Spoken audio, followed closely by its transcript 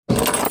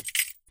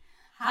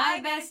Hi,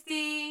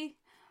 bestie.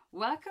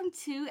 Welcome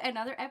to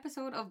another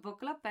episode of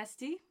Buckle Up,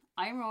 Bestie.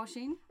 I'm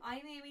Roisin.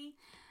 I'm Amy.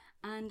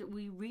 And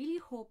we really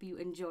hope you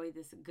enjoy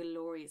this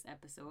glorious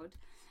episode.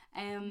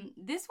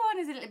 This one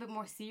is a little bit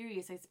more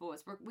serious, I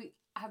suppose. We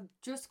have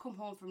just come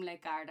home from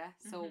Lake Garda,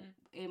 so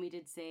Amy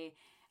did say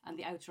on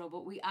the outro,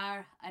 but we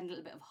are a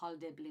little bit of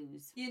holiday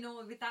blues. You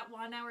know, with that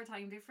 1 hour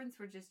time difference,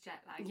 we're just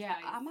jet lagged. Yeah,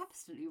 guys. I'm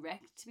absolutely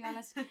wrecked, to be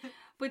honest.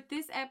 But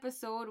this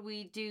episode,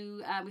 we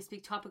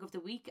speak topic of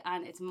the week,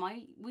 and it's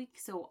my week,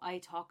 so I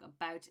talk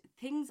about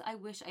things I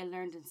wish I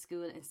learned in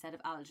school instead of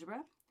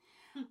algebra.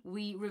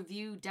 We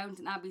review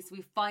Downton Abbey, so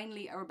we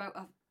finally are about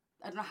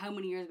I don't know how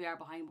many years we are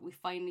behind, but we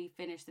finally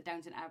finished the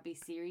Downton Abbey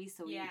series.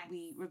 So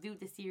we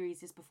reviewed the series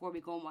just before we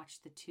go and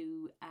watch the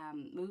two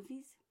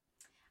movies.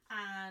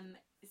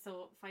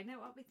 So find out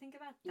what we think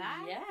about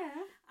that. Yeah.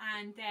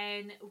 And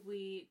then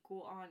we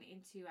go on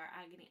into our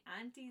Agony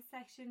Aunties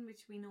section,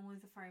 which we know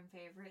is a firm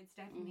favourite. It's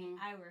definitely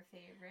our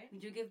favourite. We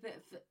do give a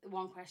bit of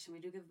one question. We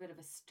do give a bit of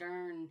a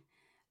stern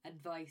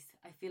advice.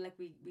 I feel like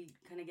we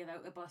kind of give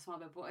out a small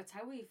bit, but it's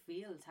how we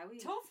feel. It's how we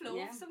tough love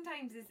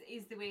sometimes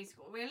is the way to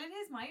go. Well, it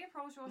is my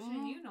approach, Roisin,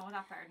 and you know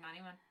that better than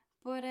anyone.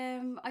 But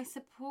I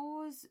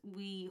suppose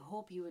we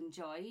hope you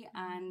enjoy,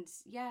 and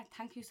yeah,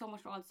 thank you so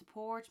much for all the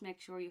support.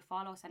 Make sure you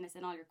follow, send us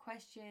in all your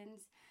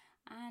questions,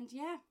 and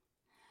yeah,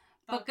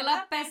 buckle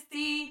up,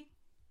 bestie.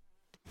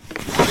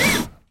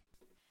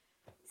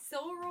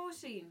 So,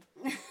 Roisin,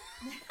 I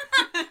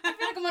feel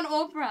like I'm on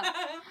Oprah.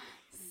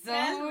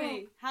 Tell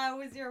me, how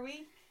was your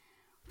week?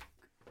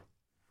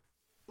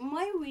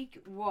 My week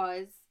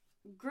was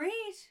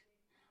great.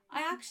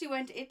 I actually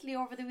went to Italy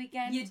over the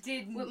weekend. You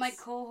didn't? With my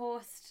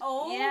co-host.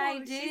 Oh, yeah, I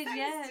did.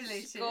 Yeah,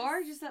 delicious.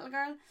 Gorgeous little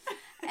girl.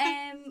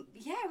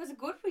 Yeah, it was a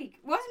good week.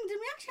 Did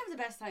we actually have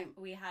the best time?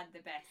 We had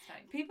the best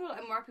time. People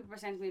were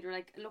saying to me, they're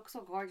like, it looks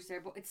so gorgeous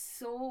there, but it's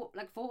so,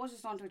 like, photos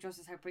just don't do it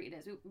justice how pretty it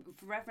is.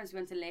 For reference, we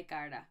went to Lake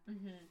Garda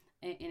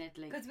in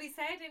Italy. Because we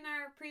said in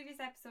our previous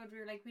episode, we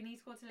were like, we need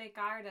to go to Lake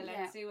Garda,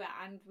 let's do it.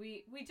 And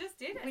we just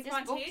did it. We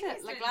just booked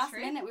it. Like, last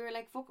minute, we were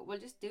like, fuck it, we'll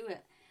just do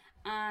it.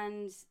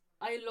 And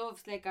I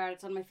loved Lake Garda.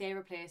 It's one of my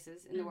favourite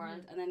places in the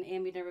world. And then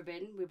Amy had never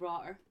been. We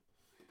brought her.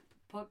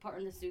 Put her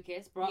in the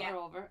suitcase, brought her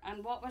over.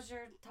 And what was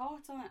your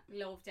thoughts on it?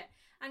 Loved it.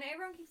 And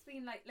everyone keeps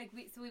being like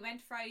we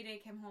went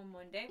Friday, came home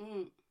Monday.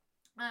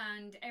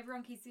 And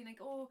everyone keeps saying like,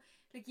 oh,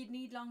 like you'd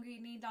need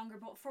longer.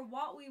 But for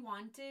what we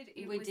wanted,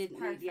 it was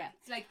perfect.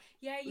 It's like,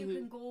 you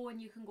can go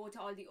and you can go to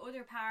all the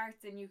other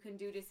parts and you can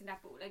do this and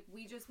that. But like,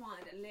 we just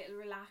wanted a little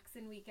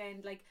relaxing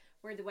weekend, like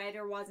where the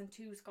weather wasn't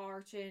too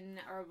scorching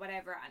or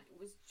whatever. And it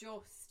was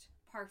just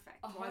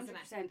perfect, 100%. wasn't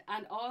it?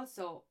 And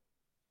also,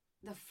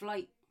 the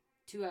flight,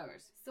 2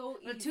 hours. So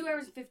easy. 2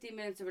 hours and 15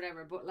 minutes or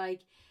whatever, but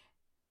like,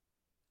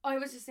 I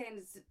was just saying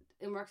this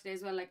in work today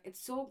as well, like,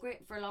 it's so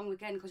great for a long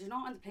weekend because you're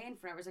not on the plane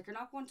for hours. Like, you're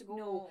not going to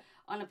go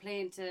on a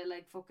plane to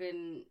like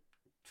fucking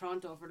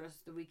Toronto for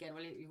the weekend.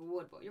 Well, you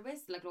would, but you're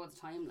wasting like loads of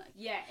time, like.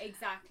 Yeah,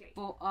 exactly.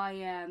 But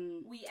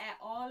we ate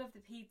all of the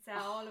pizza,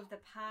 all of the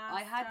pasta.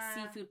 I had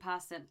seafood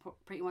pasta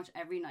pretty much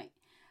every night.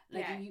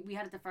 Like, we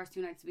had it the first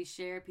 2 nights. We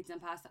shared pizza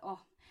and pasta. Oh,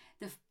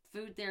 the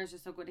food there is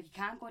just so good. Like, you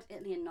can't go to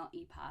Italy and not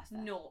eat pasta.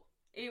 No,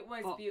 it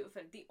was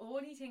beautiful. The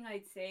only thing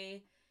I'd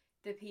say,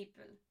 the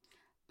people.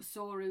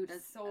 So rude.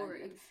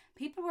 Rude.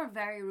 People were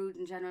very rude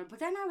in general. But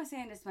then I was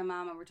saying this to my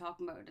mum and we're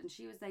talking about it, and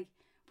she was like,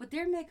 but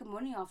they're making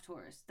money off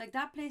tourists. Like,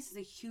 that place is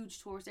a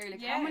huge tourist area.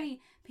 Like, how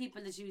many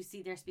people did you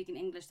see there speaking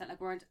English that like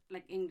weren't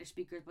like English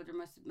speakers, but there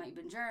might have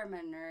been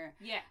German or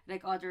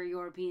like other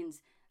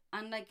Europeans,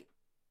 and like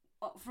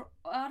for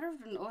other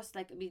than us,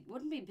 like, it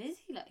wouldn't be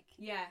busy, like.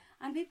 Yeah.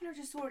 And people are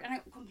just so, and I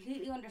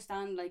completely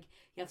understand, like,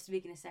 you have to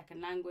speak in a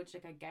second language,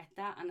 like, I get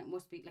that, and it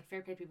must be, like,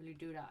 fair play to people who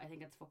do that. I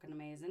think it's fucking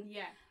amazing.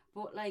 Yeah.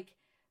 But, like,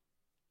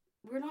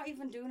 we're not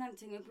even doing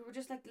anything. Like, we were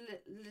just, like,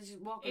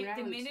 just walking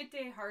around. The minute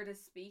they heard us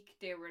speak,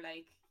 they were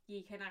like,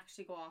 you can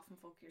actually go off and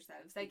fuck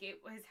yourselves. Like, it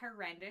was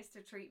horrendous,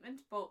 the treatment,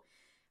 but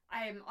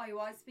I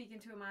was speaking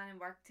to a man in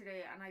work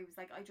today, and I was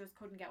like, I just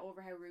couldn't get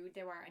over how rude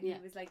they were, and he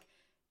was like,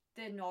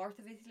 the north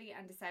of Italy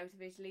and the south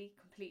of Italy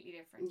completely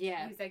different.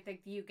 Yeah, he's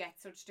like you get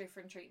such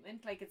different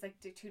treatment. Like, it's like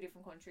two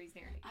different countries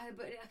nearly.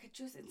 But like, it's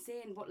just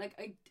insane. But like,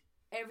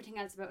 everything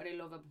else about it I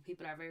love it. But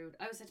people are very rude.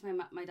 I was saying to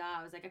my dad,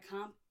 I was like, I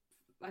can't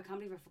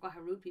believe I forgot how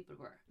rude people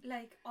were.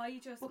 Like, I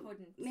just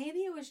couldn't.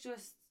 Maybe it was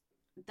just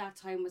that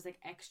time was like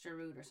extra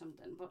rude or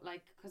something. But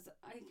like, because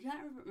I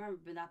can't remember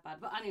being that bad.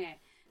 But anyway,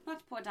 not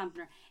to put a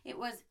dampener. It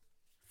was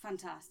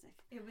fantastic.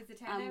 It was a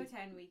 10 out of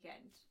 10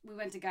 weekend. We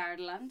went to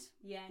Gardaland,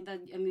 the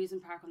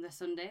amusement park on the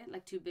Sunday,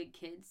 like two big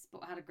kids,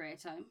 but had a great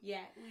time.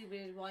 Yeah, we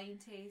did wine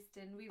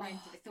tasting. We rented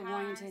a car. The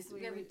wine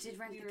tasting. We did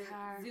rent the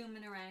car.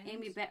 Zooming around.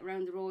 Amy bet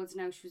round the roads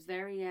now. She was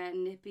very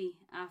nippy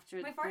after.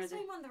 My first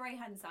time on the right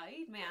hand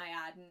side, may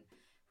I add, and it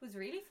was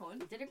really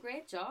fun. Did a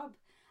great job,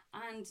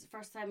 and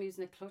first time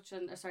using a clutch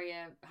and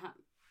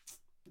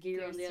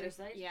gear on the other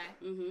side. Yeah.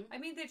 I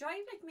mean, they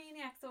drive like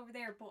maniacs over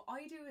there, but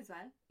I do as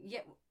well. Yeah,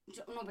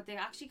 no, but they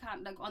actually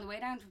can't. Like on the way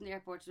down from the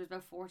airport, there was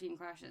about 14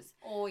 crashes.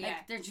 Oh yeah,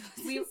 like, they're just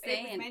insane.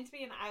 It was meant to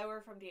be an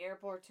hour from the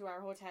airport to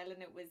our hotel,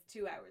 and it was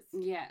 2 hours.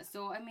 Yeah,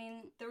 so I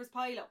mean, there was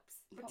pile-ups.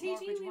 But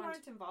TT, we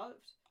weren't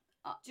involved.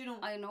 Do you know?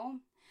 I know.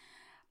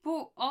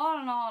 But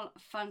all in all,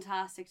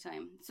 fantastic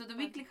time. So the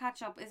weekly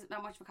catch up isn't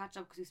that much of a catch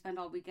up because we spent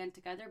all weekend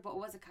together, but it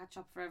was a catch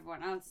up for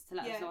everyone else to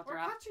let us know what we're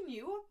they're catching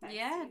you up.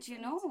 Yeah, do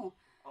you know?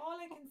 All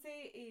I can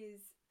say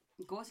is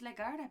go to Lake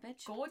Garda,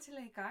 bitch. Go to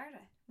Lake Garda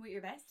with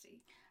your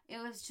bestie. It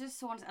was just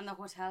so nice, and the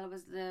hotel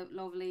was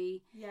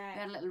lovely. Yeah, we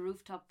had a little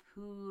rooftop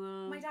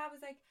pool. My dad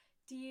was like,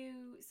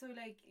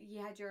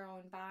 you had your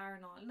own bar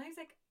and all, and I was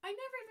like, I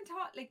never even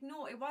thought, like,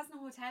 no, it wasn't a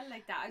hotel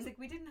like that. I was like,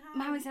 we didn't have.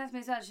 Mommy said to me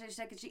as well, she's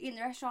like, is she in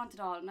the restaurant at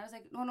all? And I was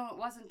like, no, it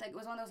wasn't. Like, it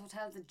was one of those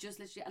hotels that just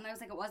literally, and I was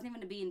like, it wasn't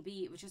even a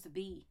B&B, it was just a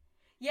B.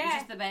 Yeah, it was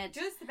just the bed.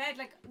 Just the bed.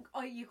 Like,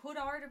 you could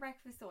order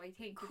breakfast, though, I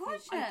think. Could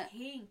you? I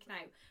think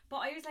now. But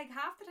I was like,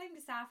 half the time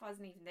the staff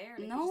wasn't even there.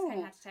 Like, no. You just kind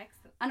of had to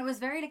text them. And it was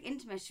very, like,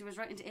 intimate. She was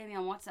writing to Amy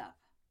on WhatsApp.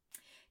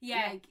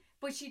 Yeah. Like,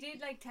 but she did,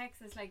 like,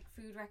 text us, like,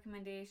 food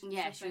recommendations.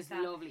 Yeah, she was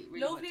like lovely.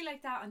 Really lovely good.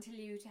 like that until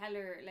you tell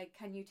her, like,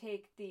 can you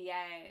take the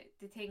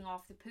thing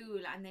off the pool,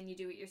 and then you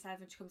do it yourself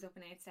and she comes up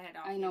and aids the head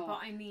off. I know. But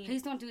I mean,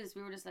 please don't do this.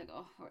 We were just like,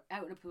 oh, we're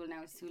out of the pool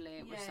now. It's too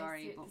late. We're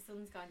sorry. But the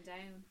sun's gone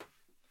down.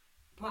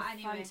 But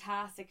anyway,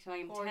 fantastic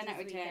time. 10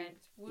 out of 10.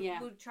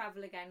 We'll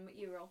travel again with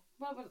Euro.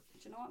 Well,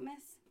 do you know what,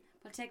 miss?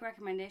 We'll take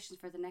recommendations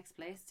for the next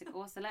place to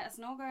go. So let us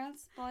know,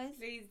 girls, boys.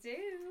 Please do.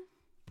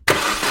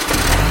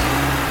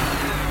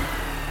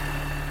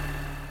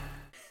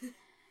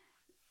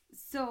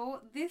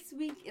 So this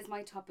week is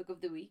my topic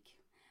of the week,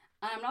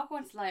 and I'm not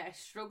going to lie, I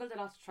struggled a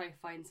lot to try to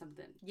find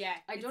something. Yeah,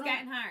 it's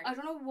getting hard. I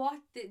don't know what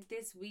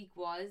this week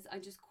was. I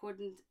just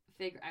couldn't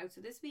figure out.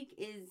 So this week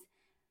is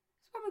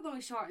probably going to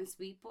be short and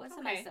sweet, but it's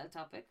a nice little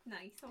topic.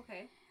 Nice,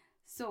 okay.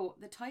 So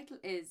the title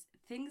is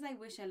Things I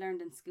Wish I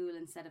Learned in School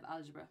Instead of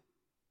Algebra.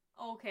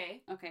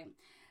 Okay.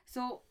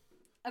 So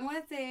I'm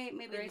going to say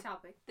maybe great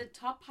topic. The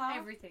top half.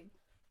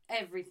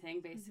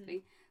 Everything basically.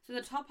 Mm-hmm. So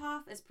the top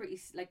half is pretty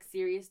like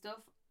serious stuff.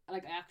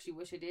 Like I actually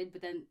wish I did,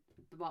 but then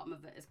the bottom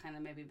of it is kind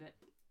of maybe a bit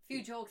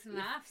few jokes and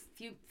laughs.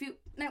 Few.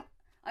 Now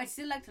I'd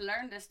still like to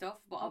learn this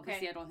stuff, but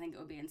obviously I don't think it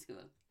would be in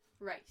school.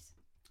 Right.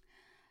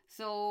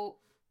 So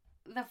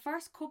the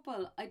first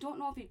couple, I don't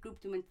know if you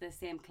grouped them into the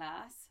same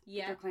class.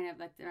 Yeah. They're kind of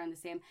like they're on the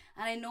same.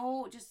 And I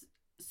know just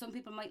some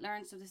people might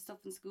learn some of this stuff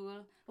in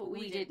school, but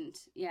we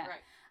didn't. Yeah.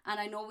 Right. And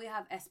I know we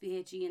have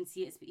SPHE and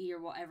CSPE or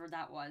whatever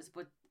that was,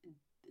 but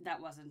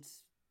that wasn't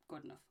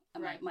good enough,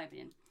 in my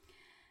opinion.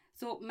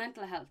 So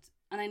mental health.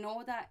 And I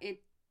know that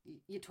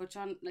you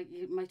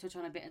might touch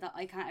on a bit of that.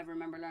 I can't ever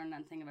remember learning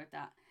anything about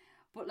that.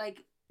 But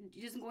like,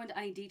 it doesn't go into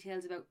any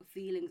details about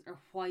feelings or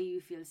why you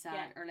feel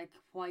sad or like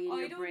why in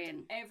your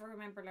brain. I don't ever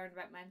remember learning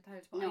about mental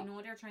health, but I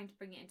know they're trying to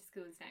bring it into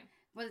schools now.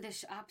 Well, they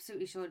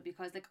absolutely should,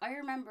 because like I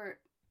remember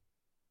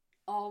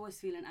always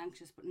feeling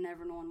anxious but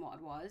never knowing what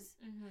it was.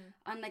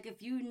 Mm-hmm. And like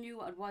if you knew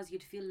what it was,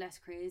 you'd feel less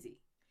crazy.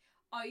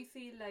 I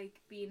feel like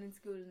being in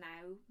school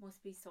now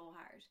must be so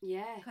hard.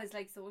 Yeah. Because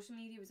like social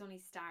media was only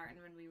starting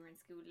when we were in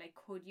school. Like,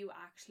 could you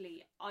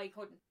actually? I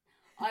couldn't.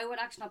 I would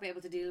actually not be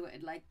able to deal with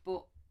it. Like,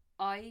 but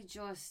I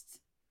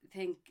just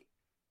think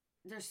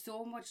there's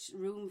so much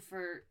room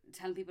for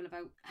telling people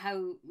about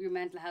how your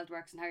mental health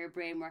works and how your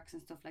brain works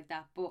and stuff like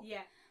that. But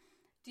yeah.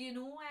 Do you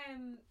know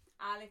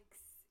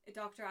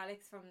Dr.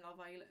 Alex from Love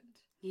Island?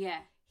 Yeah.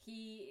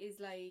 He is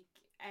like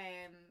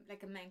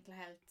a mental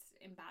health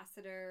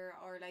ambassador,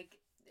 or like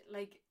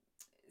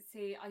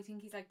say, I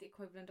think he's like the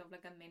equivalent of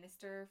like a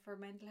minister for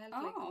mental health.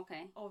 Oh, like,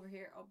 okay. Over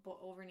here, but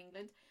over in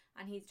England,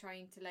 and he's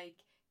trying to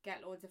like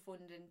get loads of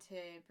funding to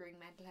bring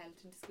mental health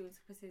into schools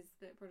because his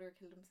brother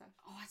killed himself.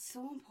 Oh, it's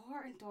so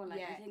important though.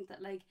 Like I think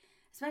that like,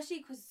 especially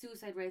because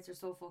suicide rates are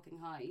so fucking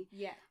high.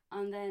 Yeah.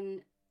 And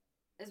then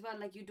as well,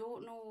 like you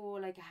don't know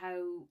like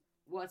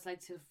what it's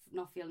like to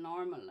not feel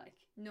normal. Like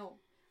no,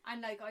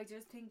 and like I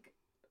just think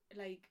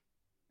like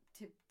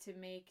to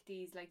make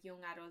these like young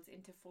adults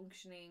into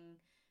functioning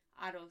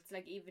adults,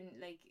 like even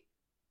like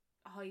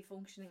high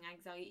functioning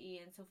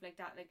anxiety and stuff like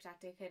that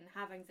they can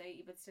have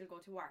anxiety but still go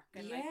to work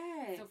and like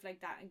stuff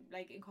like that, and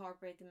like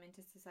incorporate them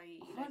into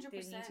society. 100%. Like, they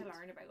need to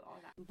learn about all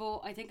that. But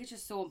I think it's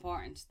just so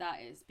important, that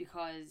is,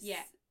 because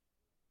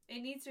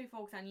it needs to be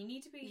focused on. You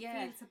need to feel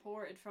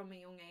supported from a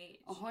young age.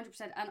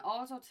 100%. And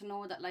also to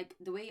know that like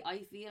the way I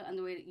feel and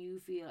the way that you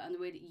feel and the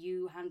way that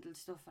you handle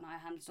stuff and I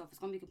handle stuff is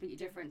going to be completely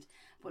different.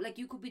 But like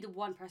you could be the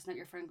one person at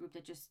your friend group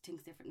that just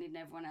thinks differently than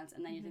everyone else,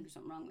 and then you think there's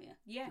something wrong with you.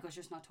 Yeah. Because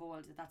you're just not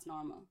told that that's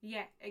normal.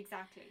 Yeah,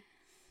 exactly.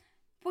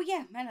 But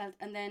yeah, mental health.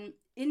 And then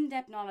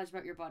in-depth knowledge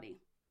about your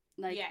body.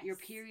 Like your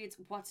periods,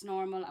 what's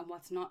normal and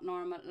what's not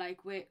normal.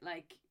 Like with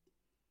like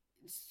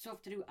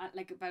stuff to do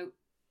like about,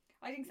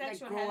 I think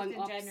sexual health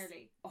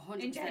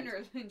in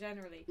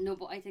generally. No,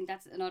 but I think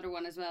that's another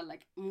one as well.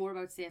 Like more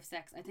about safe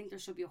sex. I think there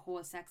should be a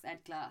whole sex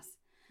ed class.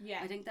 Yeah.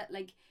 I think that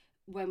like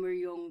when we're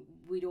young,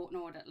 we don't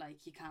know that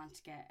like you can't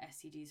get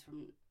STDs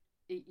from,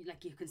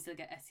 like you can still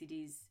get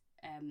STDs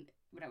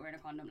without wearing a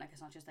condom. Like,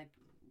 it's not just like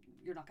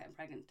you're not getting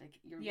pregnant, like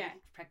you're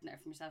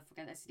pregnant from yourself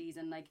against STDs.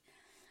 And like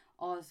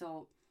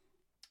also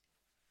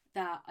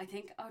that I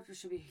think there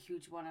should be a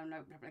huge one on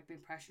like being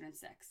pressured in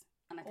sex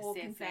and like a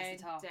safe place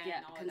to talk.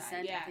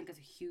 Consent I think is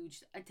a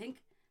huge, I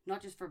think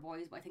not just for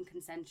boys, but I think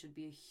consent should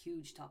be a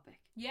huge topic.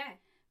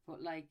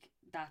 But like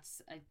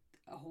that's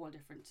a whole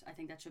different, I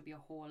think that should be a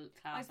whole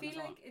class. I feel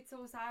like it's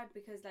so sad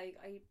because like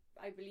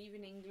I believe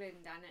in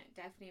England and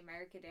definitely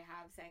America they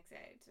have sex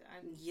ed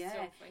and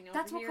stuff. I know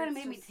that's what kind of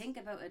made me think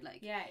about it. Like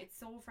it's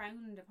so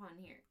frowned upon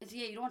here. It's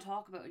you don't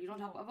talk about it. You don't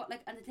talk about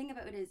like, and the thing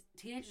about it is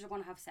teenagers are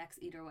going to have sex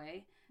either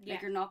way.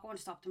 Like you're not going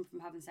to stop them from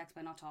having sex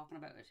by not talking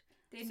about it.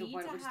 They need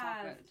to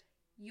have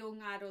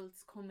young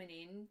adults coming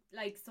in,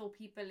 like so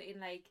people in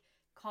like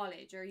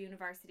college or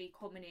university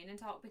coming in and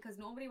talk, because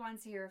nobody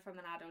wants to hear from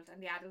an adult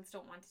and the adults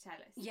don't want to tell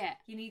us.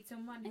 You need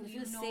someone who you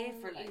know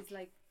safer, like, is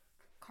like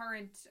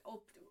current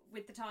up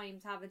with the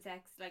times having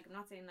sex. Like I'm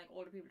not saying like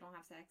older people don't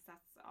have sex,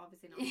 that's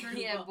obviously not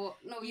true. But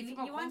no,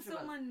 you want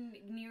someone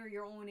near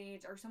your own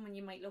age or someone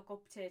you might look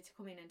up to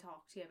come in and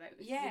talk to you about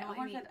it. You know what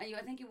I mean? And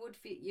I think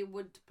you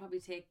would probably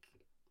take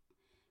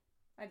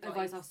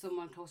advice off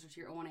someone closer to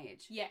your own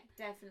age. Yeah,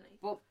 definitely.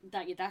 But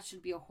that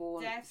should be a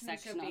whole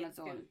section on its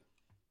own.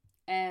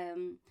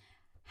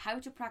 How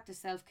to practice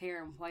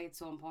self-care and why it's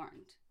so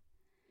important.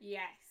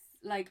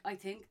 Like I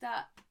think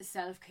that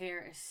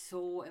self-care is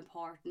so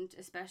important,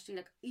 especially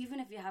like even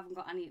if you haven't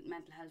got any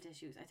mental health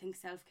issues. I think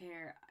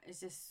self-care is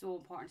just so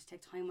important, to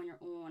take time on your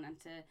own and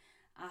to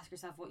ask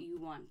yourself what you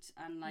want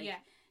and like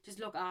just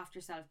look after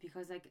yourself,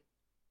 because like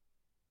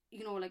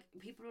you know like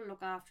people will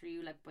look after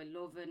you like by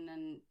loving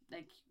and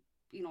like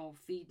you know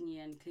feeding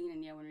you and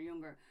cleaning you when you're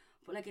younger.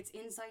 But like it's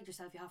inside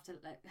yourself, you have to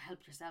like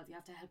help yourself. You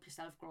have to help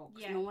yourself grow,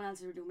 because no one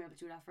else is going to be able to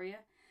do that for you.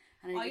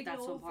 And I think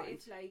that's so important.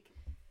 If like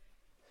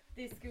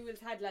the schools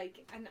had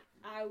like an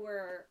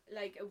hour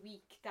like a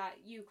week that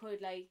you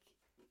could like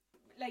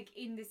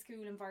in the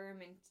school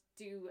environment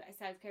do a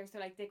self-care, so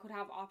like they could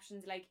have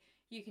options like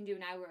you can do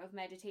an hour of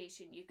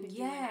meditation, you could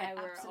do an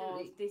hour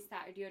of this,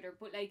 that or the other,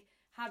 but like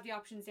have the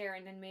options there,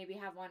 and then maybe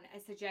have a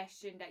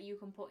suggestion that you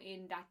can put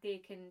in that they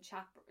can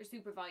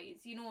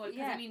supervise, you know, because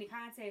I mean you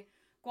can't say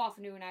go off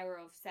and do an hour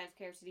of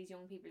self-care to these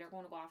young people. They're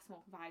going to go off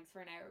smoking fags for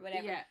an hour,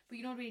 whatever. But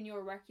you know what I mean, in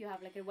your work you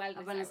have like a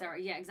wellness hour.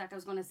 Yeah, exactly. I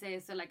was going to say,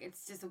 so like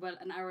it's just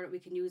an hour that we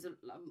can use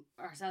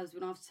ourselves.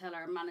 We don't have to tell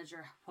our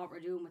manager what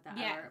we're doing with that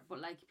hour,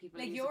 but like people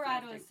like you're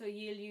adults, so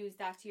you'll use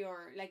that to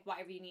your like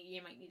whatever you need.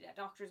 You might need a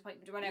doctor's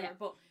appointment or whatever,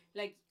 but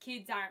like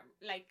kids aren't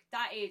like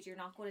that age, you're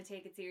not going to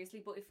take it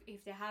seriously. But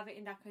if they have it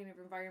in that kind of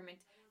environment,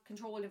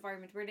 controlled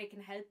environment where they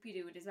can help you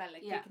do it as well,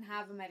 like they can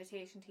have a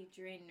meditation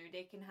teacher in, or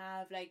they can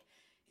have like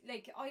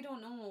I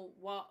don't know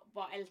what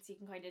else you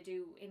can kind of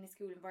do in a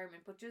school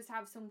environment, but just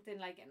have something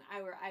like an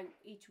hour out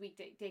each week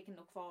that they can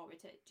look forward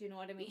to. Do you know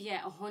what I mean?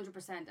 Yeah,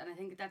 100%. And I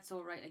think that's so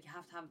right. Like you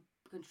have to have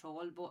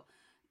control, but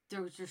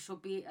there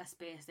should be a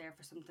space there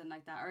for something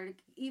like that, or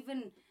like,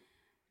 even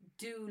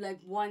do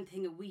like one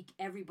thing a week.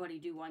 Everybody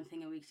do one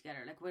thing a week together.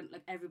 Like when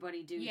like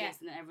everybody do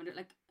this and then everyone do,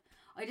 like.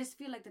 I just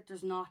feel like that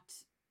there's not.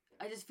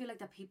 I just feel like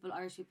that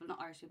Irish people,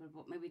 not Irish people,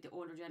 but maybe the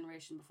older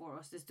generation before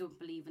us, just don't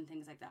believe in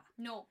things like that.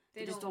 No,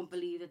 they just don't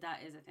believe that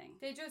is a thing.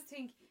 They just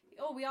think,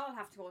 oh, we all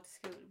have to go to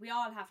school, we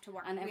all have to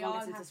work, and everyone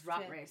gets into this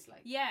rat race,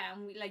 like. Yeah,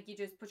 and you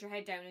just put your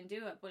head down and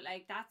do it, but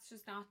like that's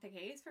just not the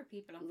case for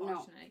people,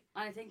 unfortunately.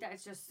 No. And I think that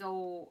it's just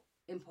so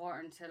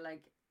important to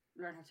like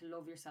learn how to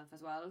love yourself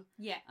as well.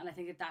 Yeah. And I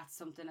think that's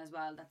something as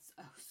well that's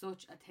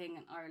such a thing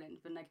in Ireland.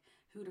 But like,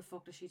 who the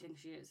fuck does she think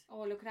she is?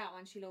 Oh, look at that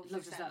one. She loves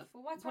herself.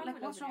 Well, what's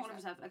wrong with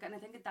herself? Like, and I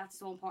think that's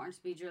so important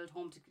to be drilled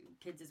home to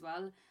kids as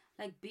well.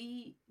 Like,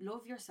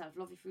 love yourself,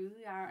 love you for who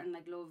you are, and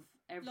like love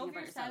everything about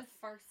yourself. Love yourself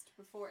first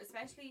before,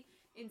 especially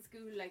in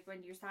school, like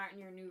when you're starting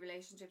your new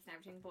relationships and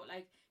everything. But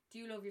like, do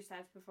you love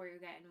yourself before you're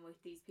getting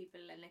with these people,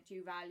 and like, do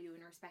you value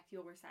and respect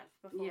yourself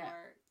before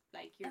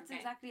like you're? That's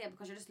exactly it,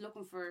 because you're just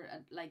looking for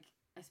like,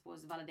 I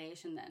suppose,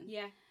 validation then.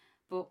 Yeah.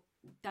 But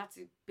that's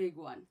a big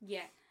one.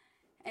 Yeah.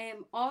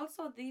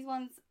 Also, these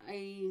ones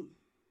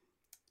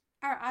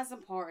are as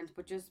important,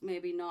 but just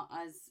maybe not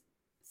as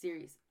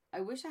serious. I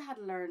wish I had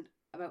learned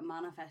about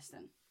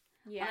manifesting.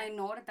 Yeah. And I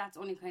know that that's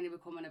only kind of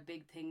becoming a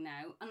big thing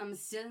now, and I'm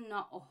still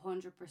not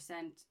 100%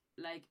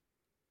 like,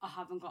 I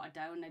haven't got it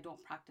down. I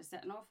don't practice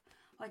it enough.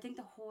 But I think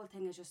the whole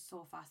thing is just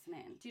so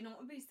fascinating. Do you know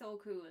what would be so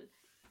cool?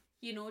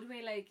 You know the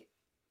way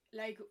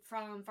like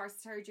from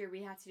first to third year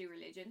we had to do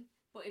religion.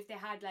 But if they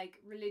had like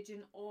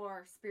religion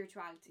or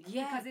spirituality,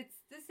 because it's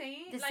the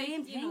same,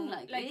 same thing.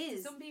 Like it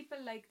is. Some people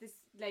like this,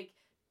 like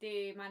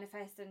they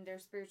manifest and their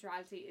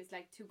spirituality is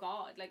like to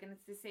God, like, and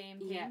it's the same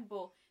thing. Yeah.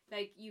 But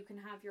like you can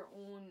have your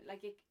own,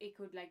 like it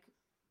could like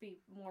be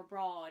more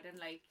broad and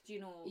like, you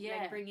know,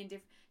 like bring in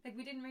different. Like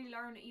we didn't really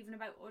learn even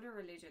about other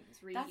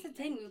religions. Really, that's the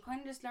thing. We kind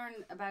of just learn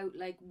about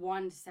like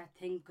one set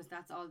thing because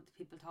that's all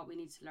people thought we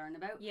need to learn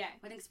about. Yeah.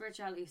 I think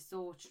spirituality is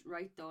so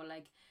right though.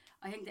 Like,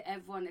 I think that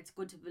everyone, it's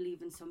good to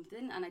believe in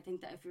something, and I think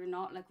that if you're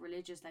not like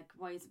religious, like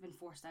why has it been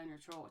forced down your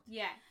throat?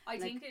 Yeah, I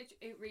think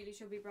it really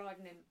should be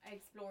broadened and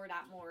explore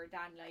that more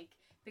than like,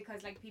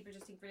 because like people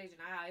just think religion,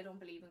 I don't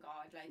believe in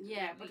God, like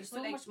but there's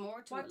so much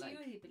more to it. What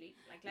do you believe?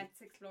 Like,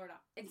 let's explore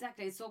that.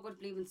 Exactly, it's so good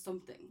to believe in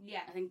something.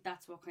 Yeah, I think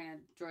that's what kind of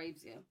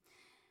drives you.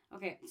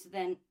 Okay, so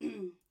then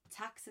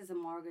taxes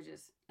and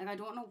mortgages. Like I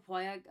don't know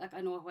why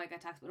I know why I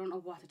get taxed, but I don't know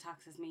what the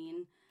taxes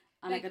mean,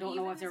 and like I don't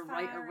know if they're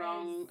right or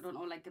wrong. I don't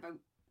know like about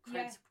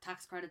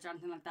tax credits or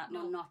anything like that.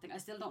 No, nothing. I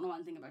still don't know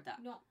anything about that.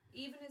 No,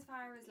 even as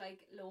far as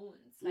like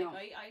loans,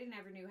 like I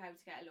never knew how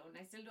to get a loan.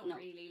 I still don't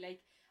really like.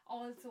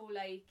 Also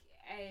like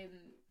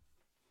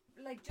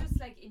just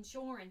like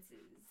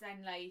insurances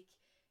and like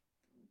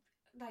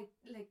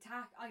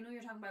tax. I know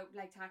you're talking about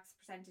like tax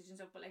percentage and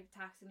stuff, but like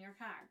tax in your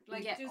car,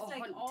 like just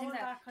like all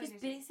that kind of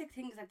just basic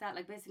things like that,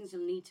 like basic things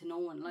you'll need to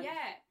know and like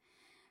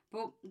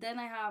But then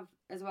I have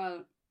as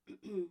well.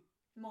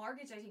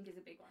 Mortgage, I think, is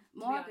a big one.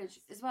 Mortgage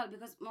as well,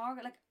 because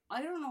mortgage, like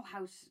I don't know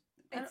how.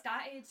 It's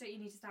that age that you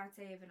need to start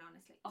saving,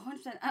 honestly.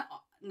 100%.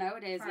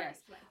 Nowadays, yes.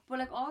 But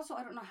like also,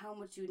 I don't know how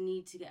much you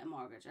need to get a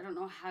mortgage. I don't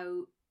know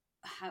how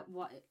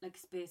what like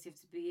space you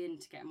have to be in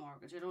to get a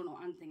mortgage. I don't know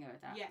anything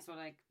about that. Yeah. So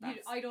like,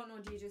 I don't know.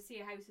 Do you just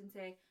see a house and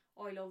say,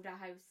 "Oh, I love that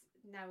house.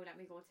 Now let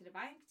me go to the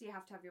bank"? Do you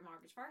have to have your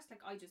mortgage first?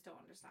 Like, I just don't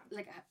understand.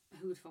 Like,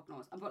 who the fuck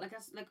knows? But like,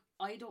 that's like,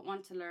 I don't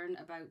want to learn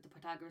about the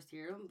Pythagoras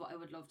theorem, but I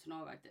would love to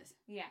know about this.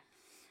 Yeah.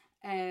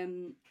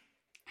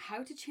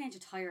 How to change a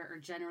tire or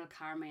general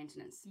car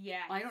maintenance.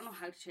 Yeah. I don't know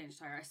how to change a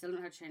tire. I still don't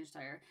know how to change a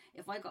tire.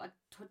 If I got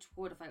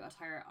if I got a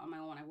tire on my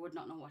own, I would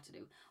not know what to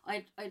do.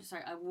 I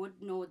would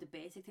know the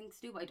basic things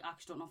to do, but I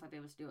actually don't know if I'd be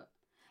able to do it.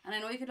 And I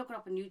know you could look it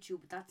up on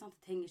YouTube, but that's not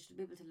the thing. You should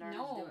be able to learn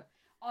how to do it.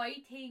 I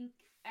think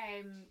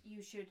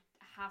you should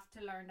have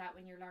to learn that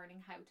when you're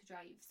learning how to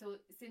drive. So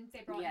since they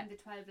brought in the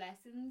 12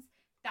 lessons,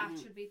 that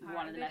should be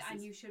part of it,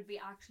 and you should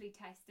be actually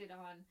tested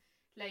on.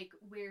 Like,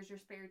 where's your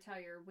spare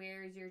tire?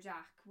 Where's your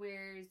jack?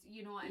 Where's,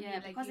 you know what I mean?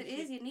 Like, because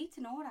you need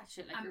to know that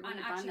shit. Like, and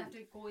actually have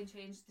to go and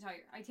change the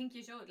tire. I think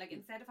you should. Like,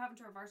 instead of having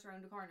to reverse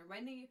around the corner,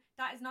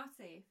 that is not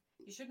safe.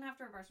 You shouldn't have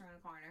to reverse around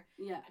the corner.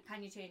 Yeah.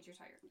 Can you change your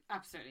tire?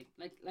 Absolutely.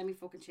 Like, let me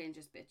fucking change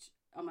this bitch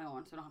on my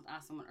own, so I don't have to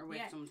ask someone or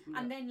wait for someone to come.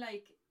 And then,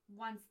 like,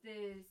 once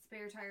the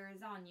spare tire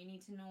is on, you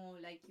need to know,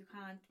 like, you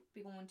can't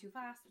be going too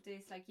fast with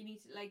this. Like, you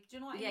need to, like, do you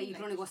know what I mean? You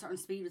can only go a certain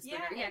speed with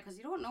spare. Yeah, because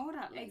you don't know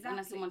that. Like, exactly.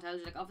 Unless someone tells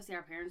you. Like, obviously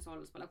our parents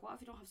told us, but like, what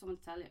if you don't have someone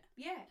to tell you?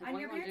 Yeah, like, and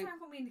your parents aren't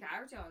going to be in the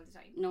car with you all the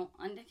time. No,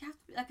 and like, you have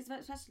to be, like,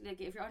 especially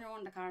like if you're on your own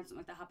in the car and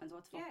something like that happens,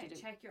 what the fuck do you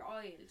do? Check your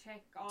oil,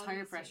 check all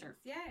tire pressure.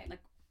 Things. Yeah, like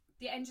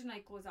the engine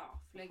light goes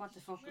off. Like, what the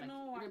fuck? You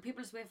know what?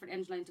 People just wait for the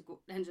engine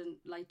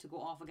light to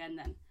go off again.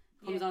 Then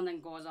comes on, then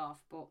goes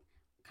off, but.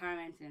 Car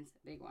maintenance,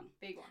 big one.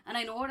 And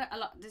I know that a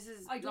lot.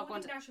 I don't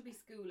think that should be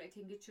school. I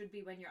think it should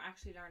be when you're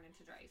actually learning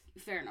to drive.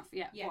 Fair enough,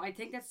 yeah. But I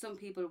think that some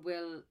people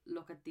will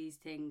look at these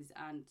things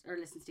or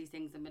listen to these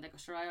things and be like, "Oh,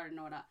 sure, I already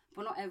know that,"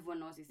 but not everyone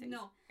knows these things.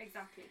 No,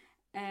 exactly.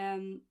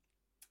 Then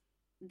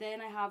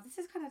I have this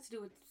is kind of to do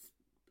with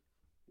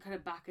kind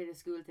of back in the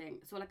school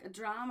thing. So like a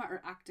drama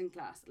or acting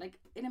class. Like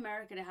in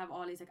America, they have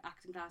all these like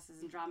acting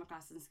classes and drama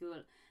classes in school,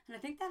 and I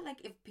think that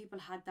like if people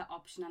had that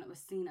option and it was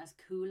seen as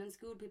cool in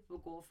school, people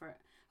would go for it.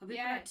 But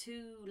people are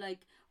too like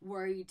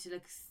worried to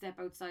like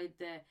step outside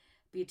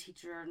be a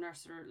teacher or a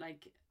nurse or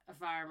like a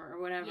farmer or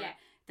whatever,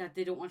 that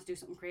they don't want to do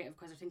something creative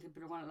because they think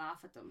people are going to laugh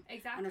at them.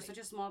 Exactly. And there's such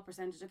a small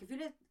percentage. Like if you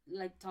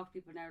like talk to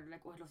people now, they're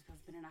like, "Oh, I'd love to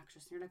have been an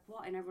actress," and you're like,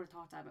 "What? I never would have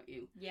thought that about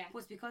you." Yeah. But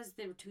it's because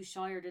they were too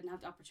shy or didn't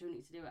have the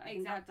opportunity to do it. I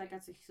think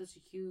that's such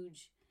a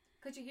huge.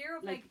 Could you hear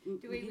of like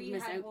the way we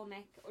have home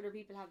ec, other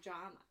people have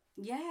drama?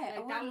 Yeah,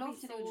 like, I would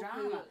love to do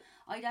drama. Cool.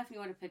 I definitely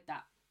would have picked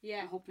that.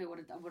 Yeah. And hopefully I would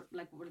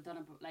have done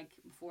it like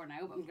before now,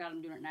 but I'm glad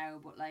I'm doing it now.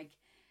 But like,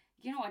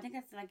 you know, I think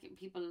it's like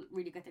people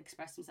really get to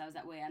express themselves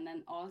that way, and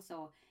then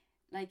also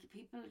like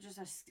people just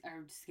are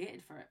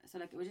scared for it. So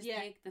like it would just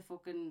take the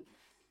fucking.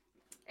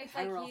 It's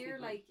like here,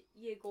 like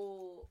you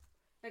go,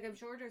 like I'm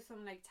sure there's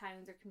some like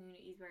towns or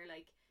communities where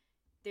like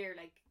they're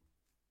like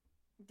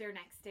their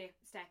next step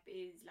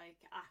is like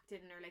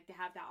acting or like they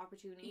have that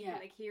opportunity.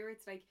 But like here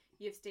it's like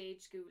you have stage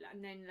school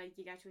and then like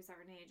you get to a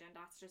certain age and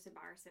that's just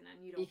embarrassing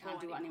and you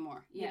can't do it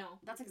anymore. Yeah, you know?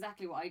 That's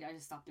exactly what I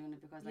just stopped doing it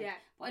because like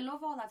but I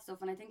love all that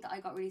stuff and I think that I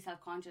got really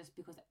self-conscious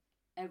because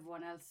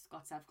everyone else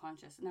got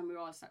self-conscious and then we were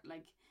all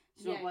like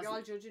you're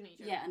all judging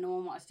each other. Yeah, and no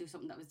one wanted to do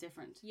something that was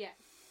different. Yeah.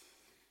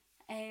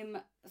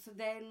 So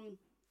then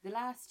the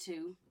last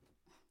two,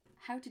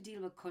 how to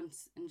deal with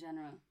cunts in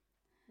general.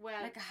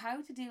 Well, like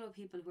how to deal with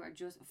people who are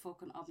just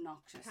fucking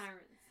obnoxious.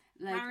 Karens.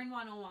 Like, Karen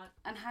 101.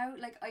 And how,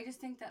 like, I just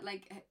think that,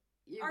 like...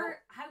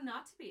 how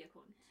not to be a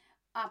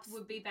cunt.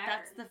 Would be better.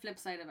 That's the flip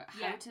side of it.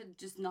 How to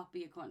just not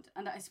be a cunt.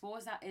 And I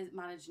suppose that is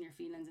managing your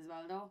feelings as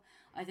well, though.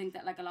 I think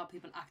that, like, a lot of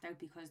people act out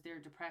because they're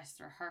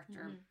depressed or hurt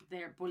or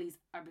their bullies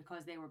are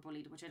because they were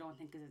bullied, which I don't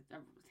think is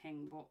a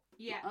thing, but...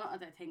 Yeah.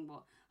 Not a thing,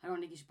 but I don't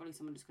think you should bully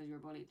someone just because you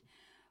were bullied.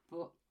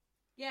 But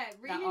Yeah,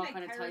 really, like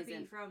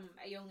therapy from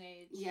a young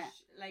age. Yeah,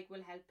 like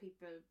will help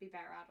people be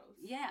better adults.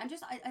 Yeah, and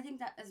just I think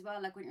that as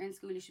well. Like when you're in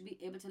school, you should be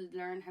able to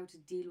learn how to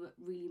deal with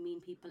really mean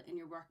people in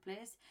your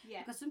workplace. Yeah,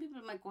 because some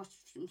people might go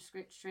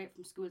straight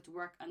from school to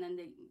work, and then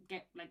they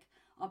get like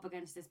up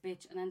against this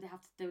bitch, and then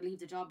they leave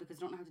the job because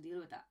they don't know how to deal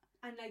with that.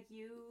 And like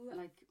you,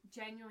 like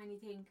genuinely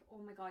think, oh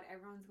my god, I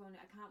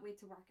can't wait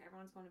to work.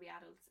 Everyone's going to be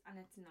adults, and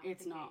it's not.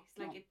 It's not.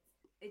 Case. Like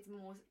it's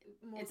most.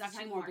 It's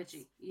actually more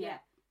bitchy. Yeah.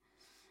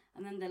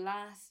 And then the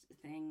last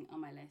thing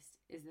on my list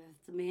is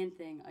the main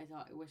thing I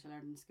thought I wish I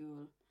learned in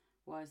school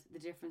was the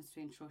difference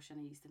between thrush and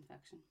a yeast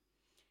infection.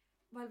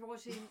 Well,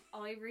 Roisin,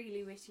 I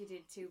really wish you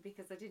did too,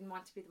 because I didn't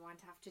want to be the one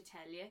to have to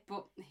tell you.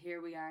 But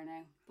here we are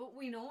now. But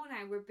we know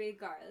now, we're big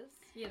girls,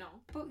 you know.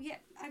 But yeah,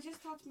 I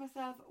just thought to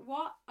myself,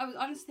 I was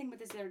honestly thinking about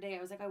this the other day.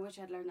 I was like, I wish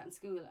I'd learned that in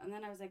school. And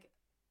then I was like,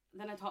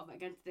 then I thought about it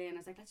again today, and I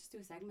was like, let's just do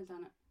a segment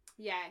on it.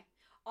 Yeah.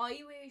 I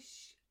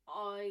wish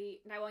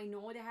now I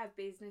know they have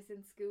business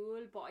in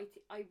school, but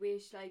I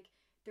wish like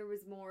there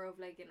was more of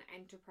like an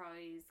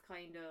enterprise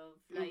kind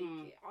of like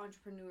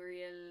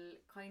entrepreneurial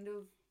kind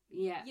of,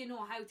 you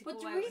know, how to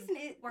but go out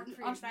and work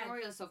for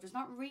entrepreneurial stuff. There's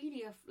not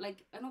really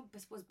like, I know, I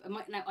suppose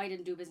now I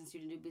didn't do business, you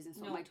didn't do business,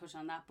 so I might touch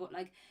on that, but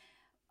like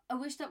I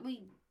wish that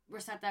we were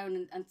sat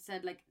down and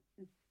said like,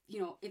 you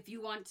know, if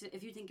you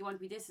think you want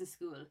to be this in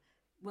school,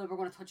 well, we're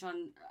going to touch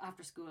on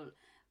after school,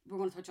 we're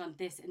going to touch on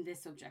this in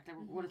this subject, like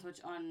we're going to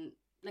touch on,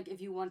 like,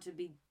 if you want to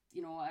be,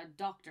 you know, a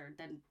doctor,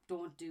 then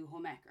don't do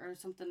home ec or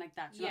something like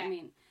that. Do you know what I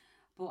mean?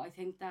 But I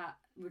think that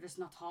we're just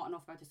not taught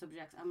enough about the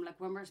subjects. I'm like,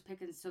 when we're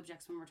picking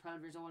subjects when we're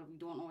 12 years old, we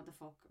don't know what the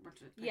fuck we're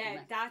picking.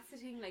 Yeah, that's the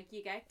thing. Like,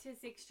 you get to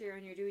 6th year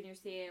and you're doing your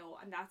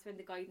CAO, and that's when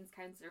the guidance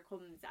counsellor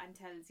comes and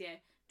tells you,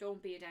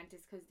 don't be a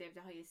dentist because they have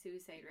the highest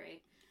suicide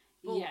rate.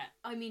 But,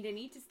 I mean, they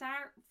need to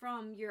start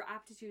from your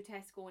aptitude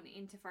test going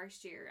into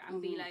 1st year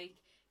and be like,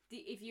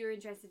 if you're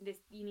interested in this,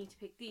 you need to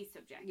pick these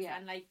subjects. Yeah.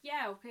 And like,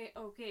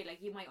 okay,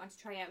 like you might want to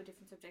try out a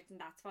different subject and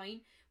that's fine.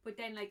 But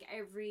then like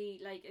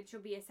it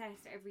should be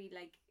assessed every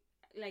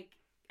like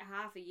a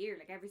half a year,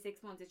 like every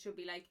 6 months it should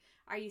be like,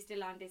 are you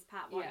still on this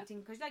path? What you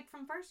think? Because like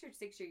from 1st year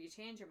to 6th year you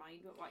change your mind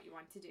with what you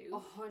want to do.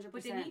 100%.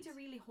 But they need to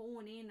really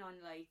hone in on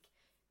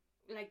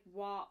like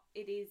what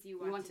it is you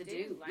want to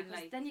do. And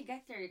because then you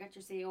get there, you get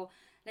your CEO.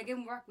 Like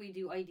in work we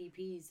do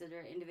IDPs, so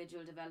they're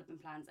individual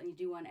development plans, and you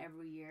do one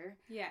every year.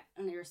 Yeah.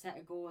 And there are set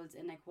of goals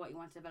in like what you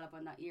want to develop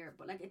on that year.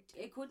 But like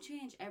it could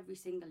change every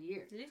single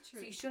year. Literally. So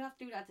you should have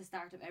to do that at the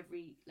start of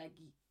every like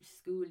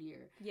school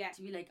year. Yeah.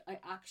 To be like, I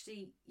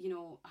actually, you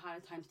know,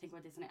 had time to think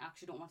about this and I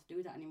actually don't want to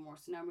do that anymore.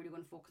 So now I'm really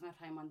going to focus my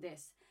time on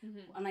this.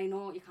 And I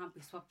know you can't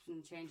be swapped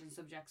and changing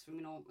subjects from,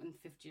 you know, in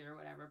 5th year or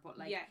whatever, but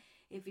like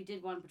if you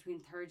did one between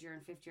 3rd year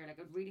and 5th year, like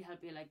it would really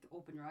help you like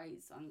open your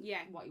eyes on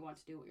what you want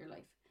to do with your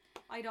life.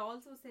 I'd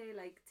also say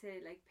like to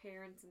like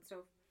parents and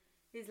stuff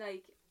is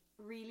like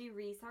really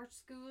research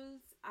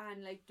schools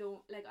and like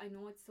don't like, I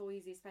know it's so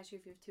easy, especially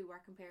if you have 2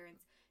 working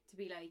parents, to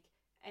be like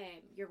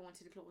you're going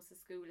to the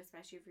closest school,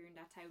 especially if you're in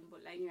that town,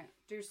 but like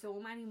there's so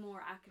many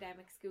more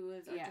academic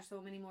schools or there's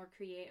so many more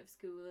creative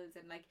schools,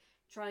 and like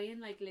try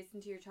and like listen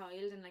to your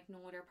child and like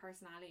know their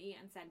personality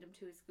and send them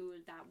to a school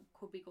that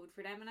could be good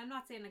for them. And I'm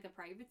not saying like a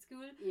private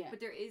school, but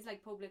there is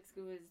like public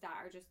schools that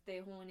are just, they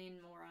hone in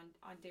more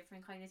on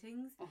different kind of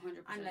things.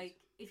 100%. And like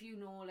if you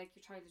know like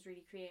your child is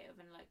really creative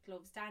and like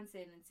loves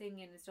dancing and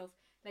singing and stuff,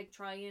 like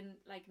try and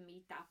like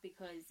meet that,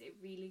 because it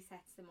really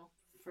sets them up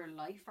for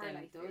life.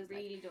 It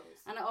really does.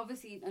 And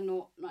obviously I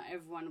know not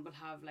everyone will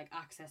have like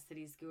access to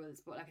these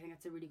schools, but like I think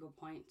that's a really good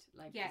point.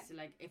 Like so,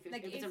 like if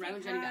it's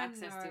around you and you get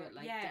access to it,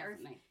 like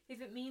definitely.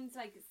 If it means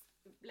like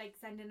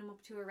sending them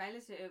up to a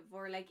relative,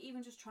 or like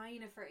even just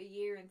trying it for a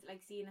year and like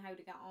seeing how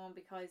to get on,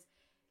 because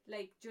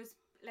like just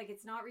like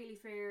it's not really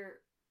fair.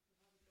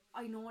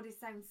 I know this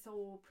sounds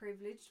so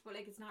privileged, but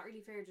like it's not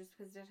really fair just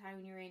because of the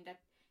town you're in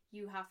that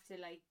you have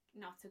to like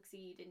not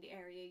succeed in the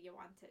area you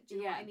wanted. Do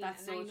you know what I mean?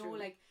 That's and so I know true.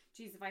 like,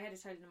 geez, if I had a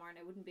child in the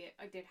morning,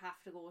 I did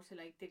have to go to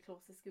like the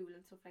closest school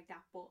and stuff like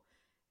that. But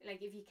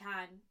like if you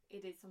can,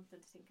 it is something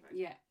to think about.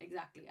 Yeah,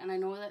 exactly. And I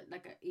know that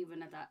like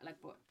even at that, like,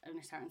 but when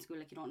you're starting school,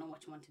 like you don't know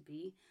what you want to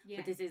be. Yeah.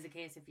 But this is a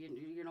case if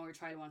you know your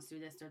child wants to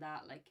do this or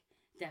that, like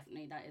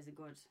definitely that is a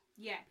good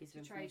piece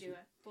of information. Try to do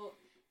it. But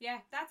yeah,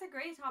 that's a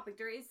great topic.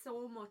 There is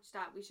so much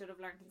that we should have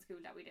learned in school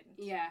that we didn't.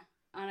 Yeah.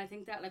 And I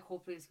think that like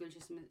hopefully the school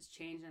system is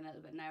changing a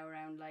little bit now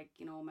around like,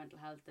 you know, mental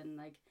health and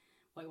like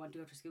what you want to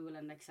do after school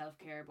and like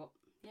self-care. But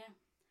yeah,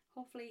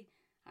 hopefully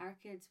our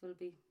kids will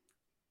be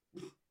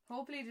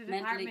hopefully the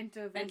Department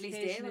of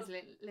Education is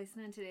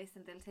listening to this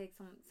and they'll take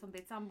some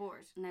bits on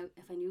board. Now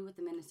if I knew what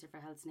the Minister for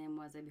Health's name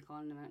was, I'd be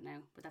calling them out now.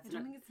 But that's I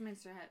don't think it's the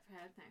Minister for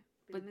Health now.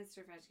 But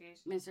Minister of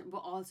Education. But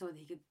also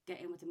they could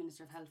get in with the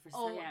Minister of Health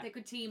for they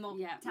could team up,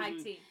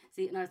 tag team.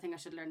 See, another thing I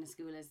should learn in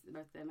school is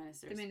about the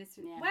ministers. The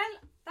minister. Yeah. Well,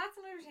 that's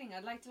another thing.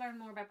 I'd like to learn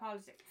more about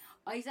politics.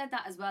 I said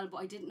that as well, but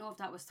I didn't know if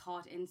that was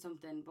taught in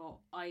something. But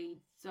I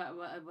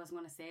wasn't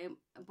going to say.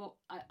 But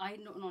I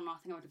don't know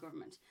nothing about the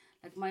government.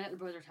 Like my little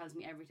brother tells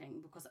me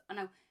everything, because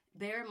now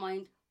bear in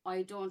mind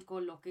I don't go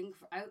looking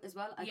for out as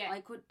well.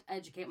 I could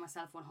educate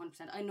myself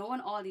 100%. I know in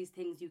all these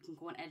things you can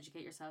go and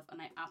educate yourself,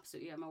 and I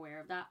absolutely am aware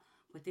of that.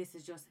 But this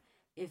is just,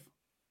 if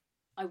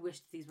I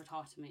wished these were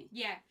taught to me.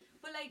 Yeah,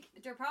 but like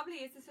there probably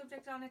is a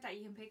subject on it that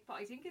you can pick, but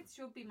I think it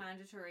should be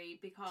mandatory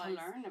because to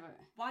learn about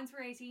it. Once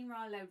we're 18, we're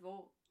all allowed to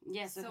vote.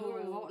 Yeah, so who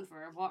are we voting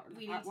for? What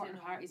do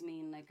parties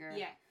mean? Like,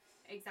 yeah,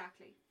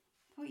 exactly.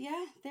 But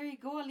yeah, there you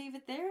go. I'll leave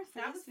it there for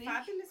that this week. That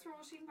was fabulous,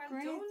 Roisin. Well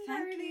Great, done,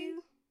 thank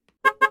you.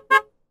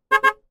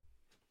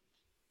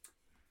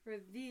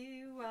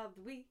 Review of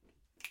the week.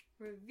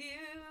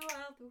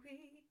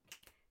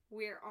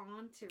 We're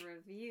on to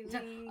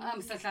reviewing.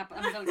 I'm still clapping.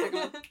 I'm still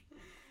clapping.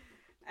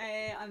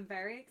 I'm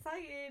very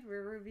excited.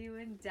 We're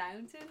reviewing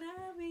Downton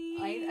Abbey.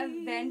 I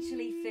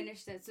eventually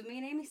finished it. So me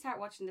and Amy started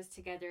watching this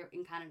together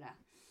in Canada.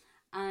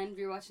 And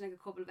we were watching like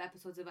a couple of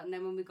episodes of it. And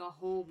then when we got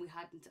home,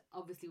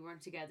 we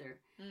weren't together.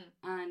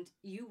 And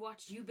you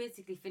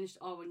basically finished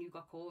all when you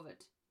got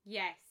COVID.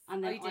 Yes,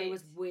 and then I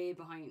was way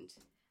behind.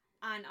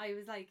 And I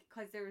was like,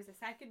 because there was a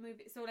second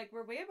movie, so like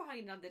we're way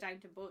behind on the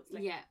Downton Butts.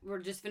 Like, yeah, we're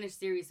just finished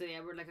series, so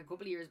yeah, we're like a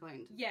couple of years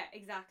behind. Yeah,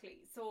 exactly.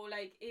 So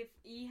like, if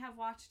you have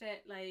watched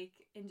it, like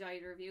enjoy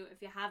the review.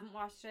 If you haven't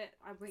watched it,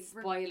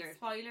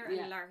 spoiler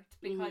alert,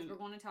 because we're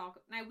going to talk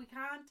now. We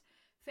can't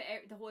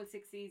fit the whole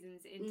 6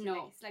 seasons into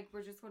this. Like,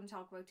 we're just going to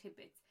talk about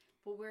tidbits,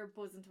 but we're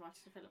buzzing to watch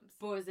the films.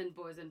 Buzzing.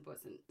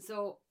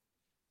 So,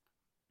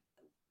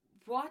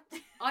 what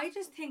I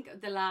just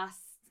think the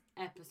last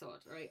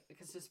episode, right,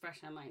 because it's just fresh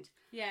in my mind.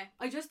 Yeah.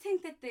 I just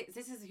think that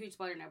this is a huge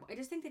spoiler now, but I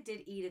just think they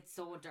did Edith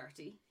so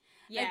dirty.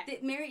 Yeah.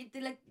 Like,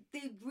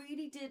 they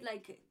really did,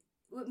 like,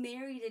 with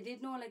Mary, they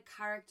did no, like,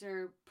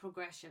 character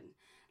progression.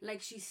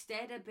 Like, she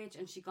stayed a bitch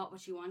and she got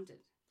what she wanted.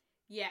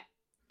 Yeah.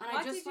 And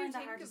I just find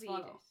that hard to swallow.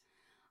 Edith?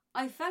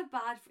 I felt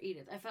bad for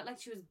Edith. I felt like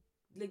she was,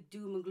 like,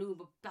 doom and gloom,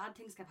 but bad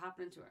things kept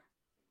happening to her.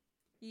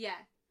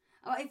 Yeah.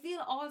 I feel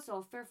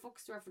also fair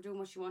fucks to her for doing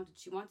what she wanted.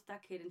 She wanted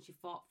that kid and she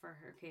fought for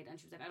her kid, and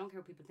she was like, I don't care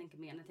what people think of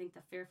me, and I think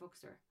that fair fucks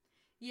to her.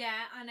 Yeah,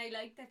 and I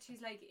like that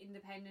she's like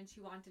independent.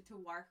 She wanted to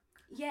work.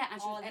 Yeah, and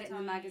she was editing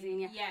the magazine.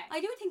 Yeah, I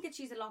do think that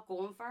she's a lot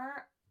going for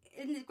her.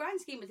 In the grand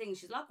scheme of things,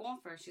 she's a lot going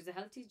for her. She's a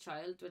healthy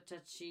child, which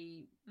that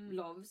she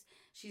loves.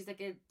 She's like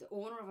the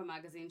owner of a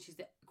magazine. She's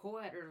the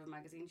co-editor of a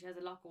magazine. She has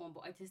a lot going,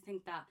 but I just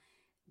think that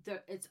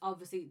it's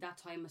obviously that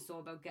time is so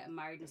about getting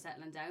married and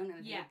settling down, and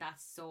I think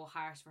that's so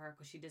harsh for her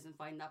because she doesn't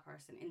find that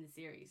person in the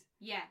series.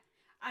 Yeah,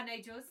 and I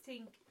just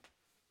think,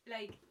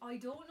 like, I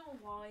don't know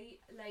why,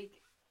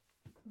 like,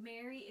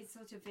 Mary is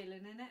such a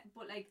villain in it,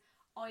 but like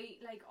I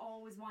like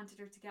always wanted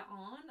her to get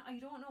on. I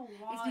don't know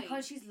why. It's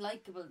because she's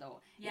likable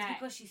though. Yeah. It's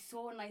because she's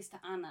so nice to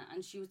Anna,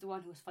 and she was the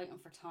one who was fighting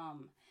for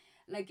Tom.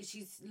 Like,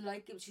 she's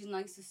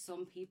nice to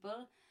some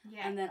people,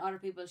 and then other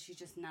people she's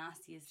just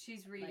nasty.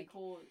 She's really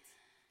cold.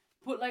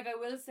 But, like, I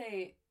will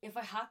say, if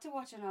I had to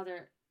watch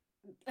another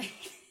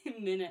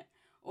minute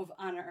of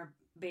Anna or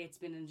Bates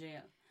being in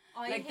jail,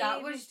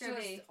 that was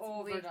just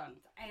overdone.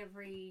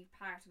 Every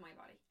part of my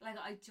body. Like,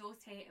 I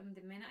just hate him.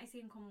 The minute I see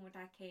him coming with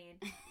that cane,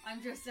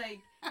 I'm just like,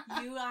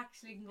 you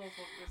actually can go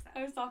fuck yourself.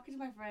 I was talking to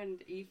my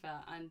friend Aoife,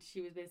 and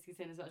she was basically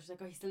saying as well, she's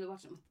like, oh, he's still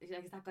watching him.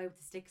 Like, is that guy with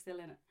the stick still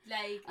in it?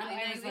 Like, and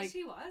I wish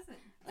he wasn't.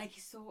 Like,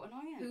 he's so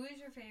annoying. Who is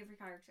your favourite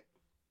character?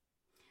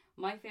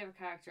 My favourite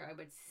character, I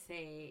would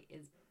say,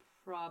 is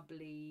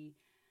probably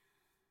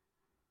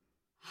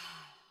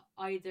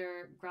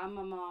either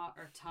Grandmama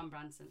or Tom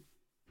Branson.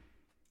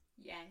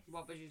 Yes.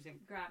 What would you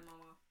think?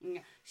 Grandmama.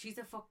 Yeah, she's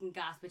a fucking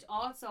gas bitch.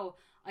 Also,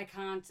 I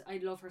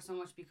love her so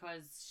much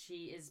because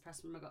she is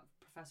Professor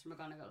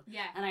McGonagall.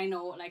 Yeah. And I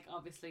know, like,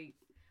 obviously,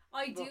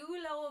 I do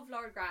love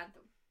Lord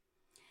Grantham.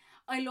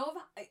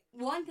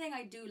 One thing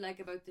I do like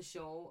about the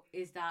show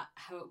is that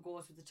how it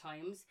goes with the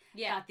times.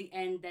 Yeah. At the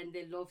end, then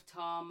they love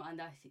Tom, and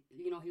that,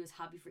 you know, he was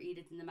happy for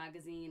Edith in the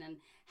magazine, and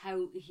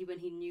how when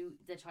he knew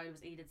the child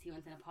was Edith, he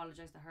went and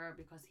apologised to her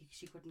because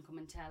she couldn't come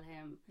and tell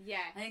him. Yeah.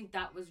 I think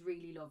that was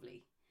really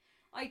lovely.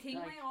 I think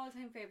my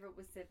all-time favourite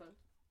was Sybil.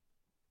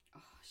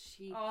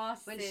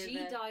 When she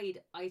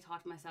died, I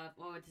thought to myself,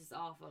 oh, this is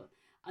awful.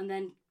 And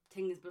then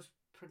things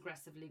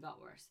progressively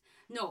got worse.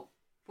 No.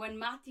 When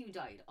Matthew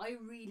died, I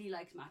really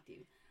liked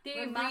Matthew.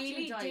 They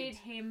really did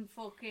him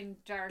fucking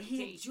dirty.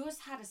 He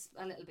just had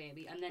a little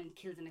baby and then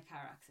killed in a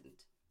car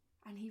accident.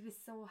 And he was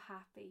so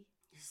happy.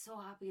 He was so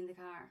happy in the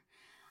car.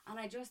 And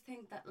I just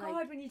think that, like...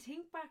 God, when you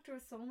think back, there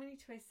were so many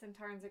twists and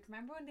turns. Like,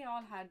 remember when they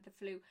all had the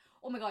flu?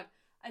 Oh my God,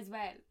 as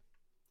well.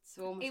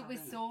 So much. It was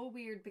so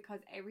weird because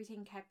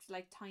everything kept,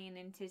 like, tying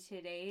into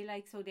today.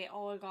 Like, so they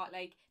all got,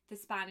 like, the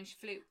Spanish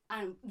flu.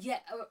 And, yeah.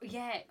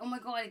 Oh my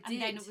God, it did.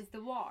 And then it was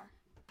the war.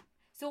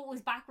 So it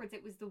was backwards.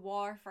 It was the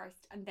war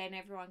first, and then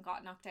everyone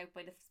got knocked out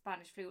by the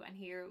Spanish flu, and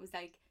here it was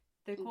like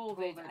the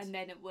COVID. And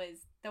then it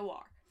was the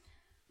war.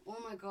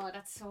 Oh my God,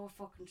 that's so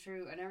fucking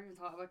true. I never even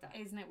thought about that.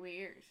 Isn't it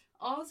weird?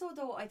 Also,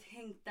 though, I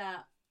think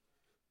that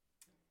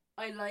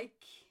I like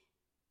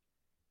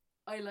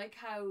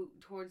how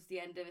towards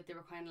the end of it they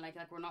were kind of like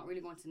we're not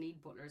really going to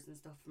need butlers and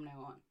stuff from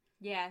now on.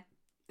 Yeah.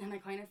 And I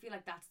kind of feel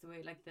like that's the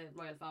way, like, the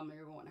royal family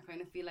are going. I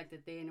kind of feel like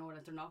that they know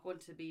that they're not going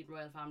to be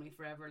royal family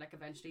forever. Like,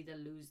 eventually they'll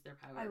lose their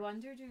power. I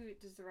wonder,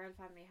 does the royal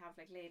family have,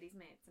 like, ladies'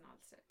 maids and all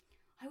stuff?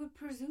 I would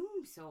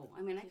presume so.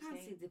 I mean, I can't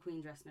see the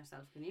Queen dressing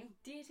herself, can you?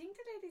 Do you think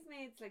the ladies'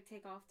 maids, like,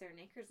 take off their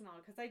knickers and all?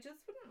 Because I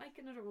just wouldn't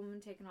like another woman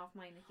taking off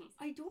my knickers.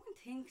 I don't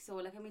think so.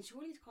 Like, I mean,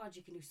 surely to God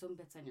you can do some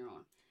bits on your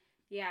own.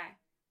 Yeah.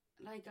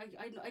 Like,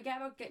 I get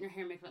about getting your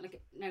hair and makeup.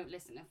 Like, now,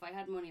 listen, if I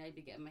had money, I'd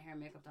be getting my hair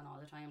and makeup done all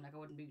the time. Like, I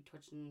wouldn't be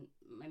touching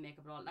my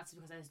makeup at all. That's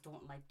because I just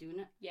don't like doing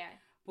it. Yeah.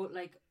 But,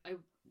 like, I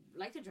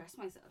like to dress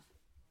myself.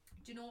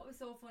 Do you know what was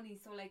so funny?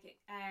 So, like,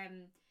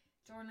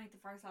 during, like, the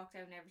first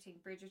lockdown and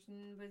everything,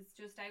 Bridgerton was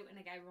just out and,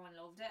 like, everyone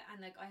loved it.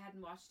 And, like, I hadn't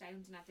watched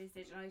Downton at this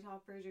stage and I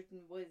thought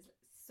Bridgerton was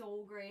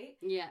so great.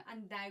 Yeah.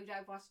 And now that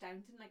I've watched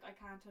Downton, like, I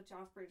can't touch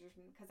off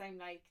Bridgerton because I'm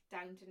like,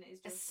 Downton is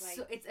just like...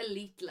 So, it's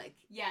elite, like.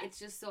 Yeah. It's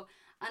just so...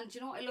 And do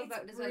you know what I love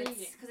about it as well?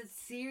 Because it's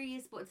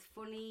serious, but it's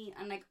funny.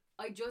 And, like,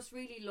 I just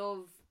really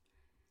love...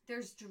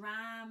 There's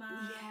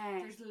drama. Yeah.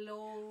 There's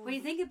love. When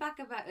you think back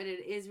about it,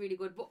 it is really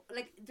good. But,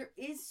 like, there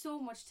is so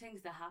much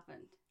things that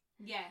happened.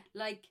 Yeah.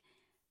 Like...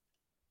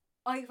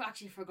 I've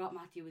actually forgot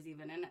Matthew was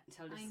even in it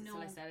until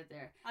I said it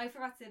there. I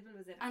forgot Sybil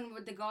was in it. And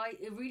with the guy,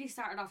 it really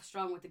started off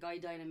strong with the guy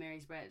dying in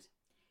Mary's bread.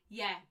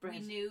 Yeah,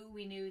 bread.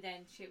 We knew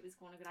then shit was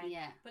going to go down.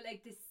 Yeah. But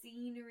like the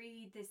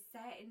scenery, the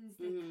settings,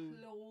 the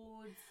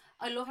clothes.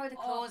 I love how the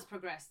clothes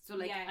progressed. So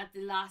like at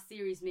the last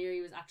series,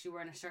 Mary was actually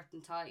wearing a shirt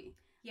and tie.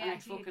 Yeah, and I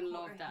fucking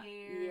loved that.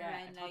 Yeah,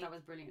 I thought that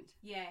was brilliant.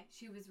 Yeah,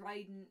 she wasn't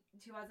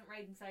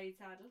riding side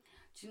saddle.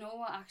 Do you know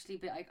what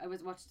actually I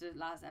was watching the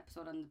last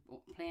episode on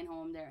the plane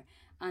home there,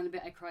 and the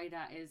bit I cried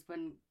at is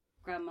when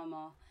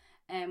Grandmama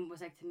was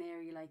like to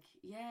Mary, like,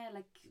 yeah,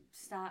 like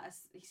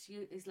status, she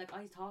is like,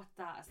 I thought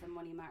that as the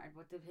money mattered,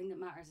 but the thing that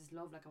matters is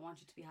love. Like, I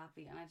want you to be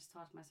happy. And I just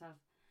thought to myself,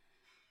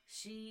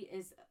 she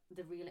is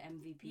the real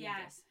MVP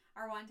of this.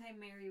 Or one time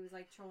Mary was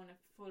like throwing a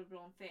full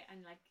blown fit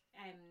and like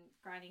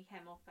Granny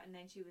came up and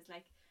then she was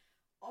like,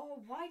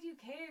 oh, why do you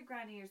care,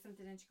 Granny, or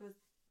something? And she goes,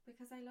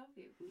 because I love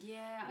you.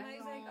 Yeah, and I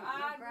was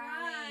like,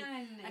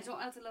 Granny. And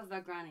what else I love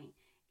about Granny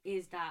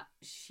is that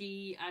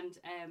she and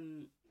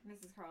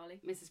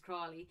Mrs.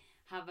 Crawley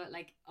have a,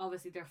 like,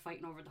 obviously they're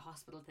fighting over the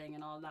hospital thing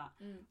and all that,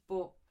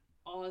 but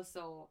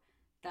also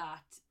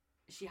that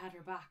she had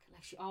her back.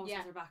 Like, she always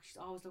has her back. She's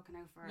always looking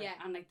out for her. Yeah.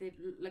 And like they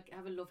like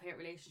have a love-hate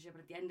relationship,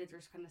 but at the end they're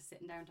just kind of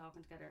sitting down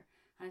talking together,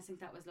 and I just think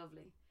that was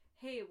lovely.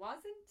 Hey,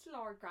 wasn't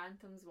Lord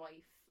Grantham's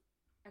wife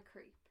a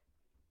creep?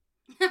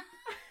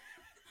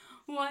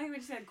 Why would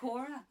you say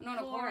Cora? No,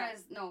 Cora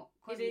is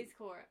cousin. It is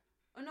Cora.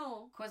 Oh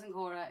no, cousin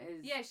Cora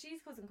is. Yeah,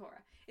 she's cousin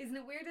Cora. Isn't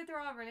it weird that they're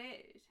all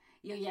related?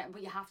 Yeah,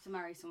 but you have to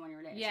marry someone you're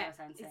related. Yeah,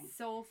 it's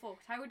so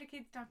fucked. How are the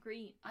kids not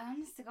green?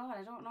 Honest to God,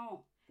 I don't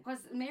know.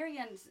 Because Mary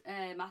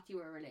and Matthew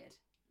were related.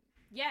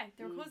 Yeah,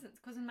 they were cousins.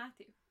 Cousin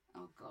Matthew.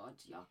 Oh God,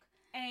 yuck.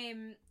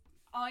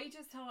 I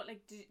just thought,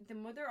 like, the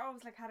mother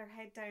always, like, had her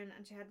head down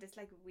and she had this,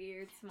 like,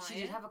 weird smile.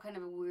 She did have a kind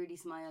of a weirdy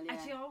smile, yeah.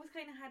 And she always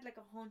kind of had, like,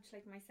 a hunch,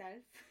 like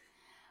myself.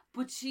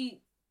 But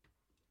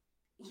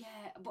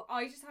but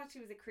I just thought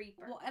she was a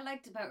creeper. What I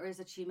liked about her is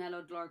that she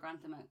mellowed Lord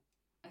Grantham out.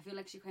 I feel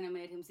like she kind of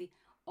made him see.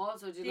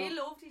 Also, they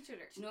loved each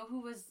other. Do you know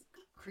who was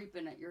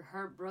creeping at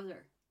her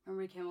brother?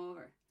 Remember he came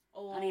over?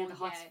 Oh, and he had the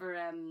hots for,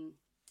 who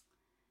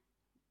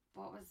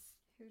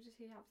did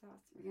he have the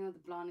hots for? You know, the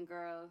blonde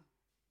girl.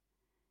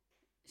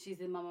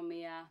 She's in Mamma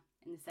Mia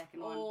in the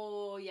second one.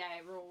 Oh, yeah,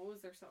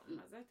 Rose or something,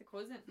 was it? The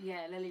cousin?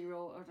 Yeah, Lily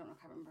Rose. I don't know,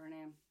 I can't remember her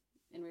name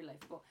in real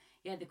life. But,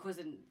 yeah, the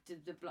cousin,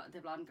 the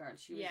blonde girl.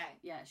 She was,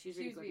 she was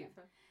really good.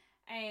 Beautiful.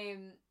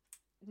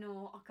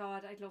 No, oh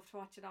God, I'd love to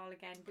watch it all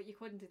again, but you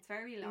couldn't. It's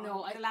very long.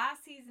 No, the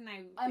last season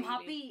now. I'm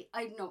happy.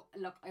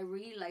 Look, I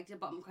really liked it,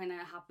 but I'm kind of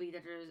happy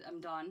that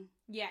I'm done.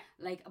 Yeah.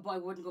 Like, but I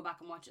wouldn't go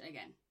back and watch it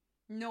again.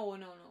 No.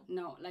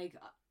 No, like,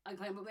 I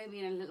kind of, but maybe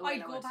in a little while.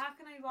 I'd go back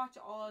and I'd watch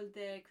all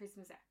the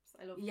Christmas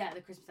eps. I love them. Yeah, the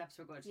Christmas eps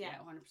were good. Yeah,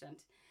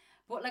 100%.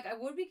 But, like, I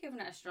would be giving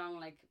it a strong,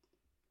 like,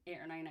 8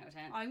 or 9 out of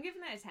 10. I'm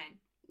giving it a 10.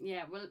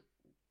 Yeah, well.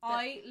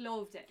 I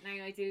loved it.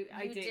 Now I do.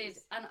 I did.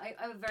 And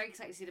I'm very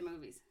excited to see the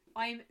movies.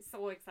 I'm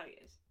so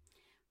excited.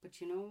 But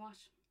you know what?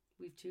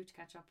 We've 2 to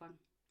catch up on.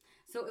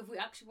 So if we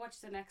actually watch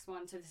the next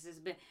one, so this is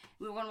a bit,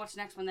 we're going to watch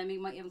the next one, then we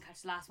might even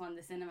catch the last one in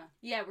the cinema.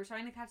 Yeah, we're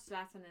trying to catch the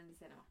last one in the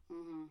cinema.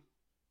 Mm-hmm.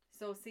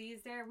 So see you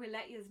there. We'll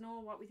let you know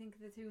what we think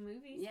of the 2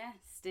 movies. Yeah,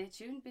 stay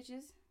tuned,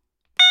 bitches.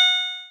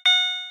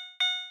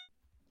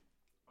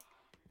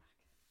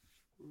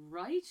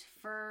 Right,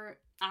 for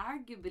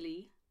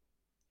arguably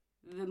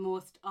the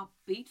most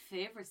upbeat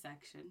favourite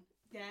section.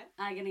 Yeah.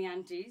 Agony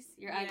Aunties.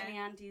 Your Agony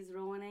Aunties,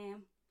 Rowan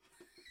AM.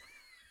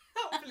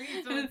 Oh,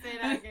 please don't say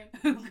that again.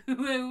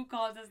 Who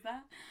calls us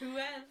that? Who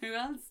else? Who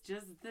else?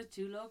 Just the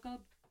 2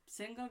 local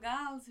single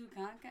gals who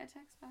can't get a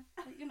text back.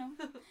 But, you know.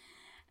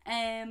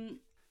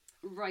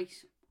 Right.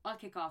 I'll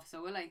kick off,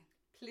 so will I?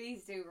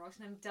 Please do,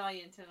 Roshan. I'm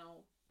dying to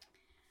know.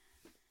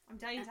 I'm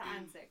dying to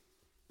answer.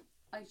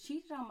 I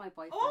cheated on my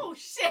boyfriend. Oh,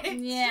 shit.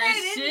 Yeah,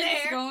 straight in there.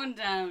 Shit's going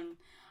down.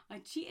 I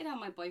cheated on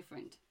my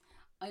boyfriend.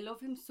 I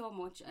love him so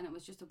much, and it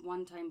was just a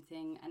one-time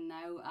thing, and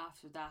now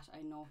after that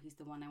I know he's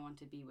the one I want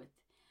to be with.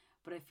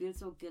 But I feel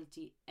so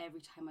guilty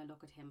every time I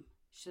look at him.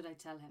 Should I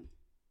tell him?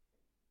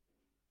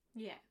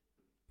 Yeah.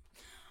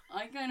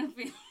 I kind of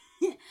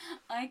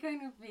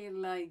feel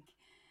like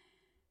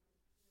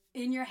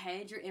in your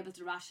head you're able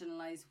to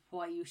rationalize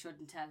why you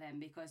shouldn't tell him,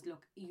 because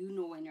look, you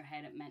know in your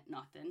head it meant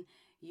nothing.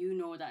 You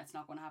know that it's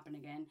not going to happen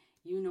again.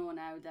 You know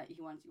now that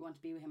you want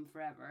to be with him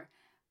forever,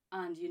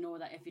 and you know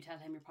that if you tell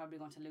him you're probably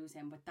going to lose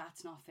him, but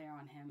that's not fair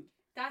on him.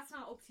 That's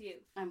not up to you.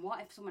 And what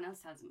if someone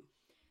else tells him?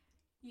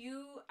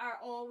 You are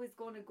always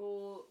going to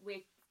go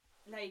with,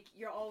 like,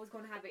 you're always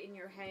going to have it in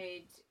your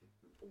head,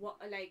 what,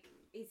 like,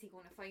 is he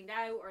going to find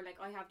out, or like,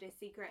 I have this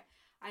secret.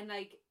 And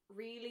like,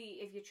 really,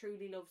 if you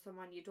truly love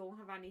someone, you don't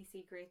have any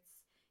secrets,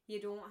 you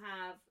don't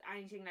have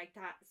anything like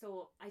that.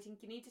 So I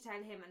think you need to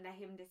tell him and let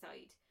him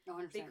decide.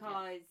 100%,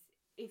 because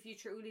if you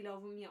truly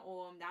love him, you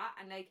owe him that.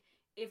 And like,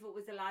 if it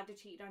was a lad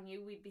that cheated on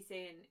you, we'd be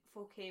saying,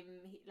 fuck him,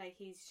 like,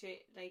 he's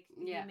shit, like,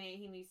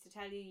 he needs to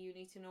tell you, you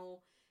need to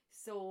know.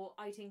 So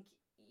I think,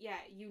 yeah,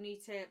 you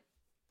need to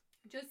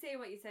just say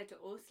what you said to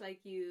us, like,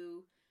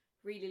 you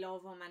really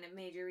love him and it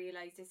made you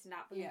realise this and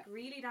that, but like,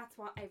 really, that's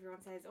what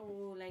everyone says.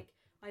 Oh, like,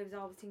 I was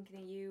always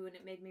thinking of you and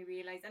it made me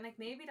realise. And like,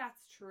 maybe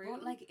that's true.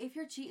 But like, if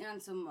you're cheating on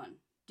someone,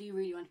 do you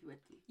really want to be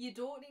with them? You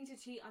don't need to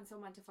cheat on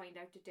someone to find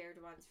out that they're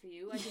the ones for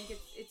you. I think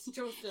it's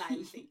just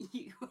lousy.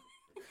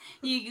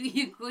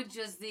 you could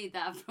just see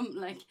that from,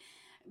 like,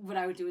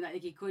 without doing that.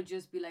 Like, you could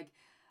just be like,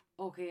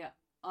 okay,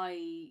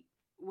 I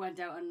went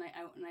out and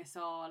I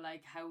saw,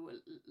 like, how,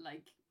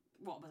 like,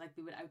 what was like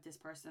be without this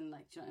person,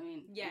 like, do you know what I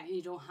mean? Yeah.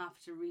 You don't have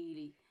to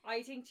really.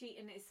 I think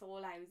cheating is so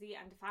lousy,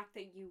 and the fact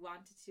that you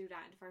wanted to do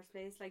that in the first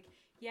place, like,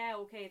 yeah,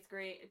 okay, it's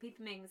great.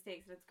 People make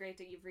mistakes, and it's great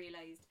that you've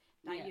realised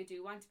that you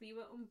do want to be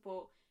with them,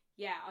 but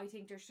yeah, I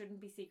think there shouldn't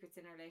be secrets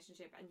in a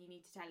relationship, and you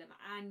need to tell him.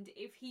 And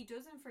if he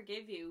doesn't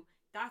forgive you,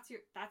 that's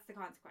the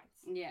consequence.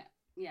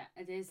 Yeah,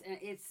 it is.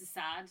 It's a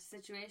sad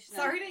situation.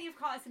 Sorry that you've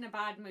caught us in a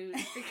bad mood,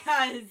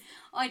 because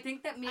I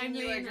think that me and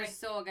you are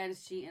just so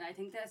against cheating. I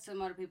think that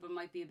some other people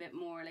might be a bit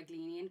more, like,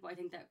 lenient, but I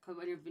think that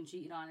when you've been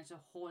cheated on, it's a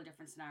whole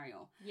different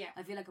scenario. Yeah.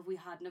 I feel like if we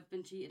hadn't have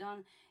been cheated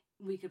on,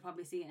 we could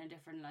probably see it in a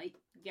different light.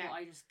 Yeah. But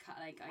I just can't,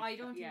 like... I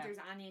don't think there's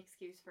any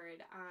excuse for it,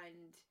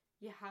 and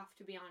you have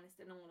to be honest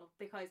and own up,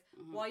 because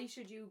why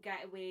should you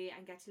get away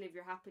and get to live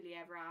your happily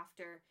ever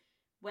after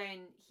when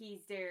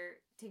he's there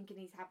thinking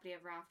he's happily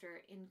ever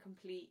after in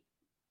complete...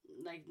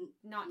 like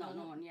not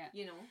knowing, yeah,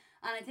 you know.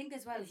 And I think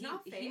as well, he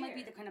might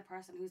be fair. the kind of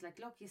person who's like,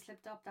 look, you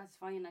slipped up, that's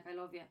fine, like, I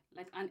love you,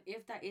 like, and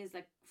if that is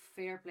like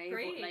fair play,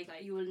 great, but like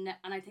you will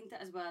and I think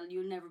that as well,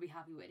 you'll never be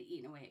happy with it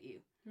eating away at you.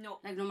 No,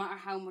 like, no matter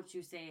how much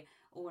you say,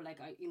 oh, like,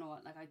 I, you know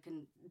what, like, I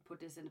can put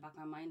this in the back of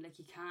my mind, like,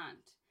 you can't.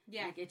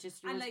 Yeah, like, it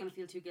just, you're just gonna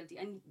feel too guilty,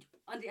 and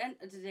on the end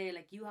of the day,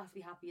 like, you have to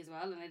be happy as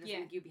well, and I just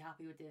think you'd be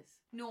happy with this.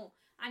 No,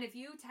 and if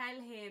you tell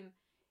him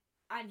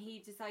and he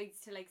decides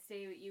to, like,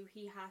 stay with you,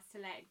 he has to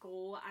let it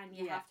go, and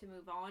you have to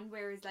move on.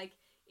 Whereas, like,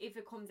 if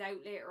it comes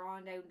out later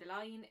on down the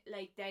line,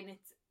 like, then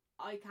it's,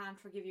 I can't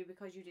forgive you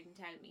because you didn't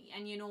tell me.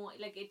 And, you know,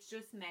 like, it's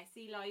just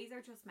messy. Lies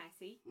are just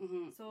messy.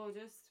 So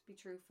just be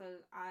truthful,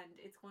 and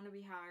it's going to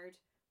be hard,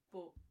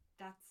 but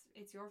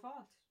it's your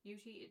fault. You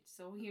cheated,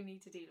 so you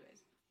need to deal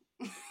with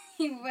it.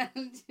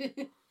 Well,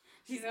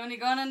 she's only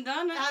gone and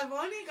done it. I've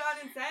only gone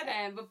and said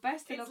it. But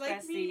best of luck, It's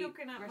like Bestie. me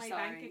looking at my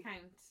bank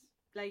account.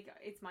 Like,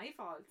 it's my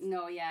fault.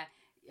 No, yeah.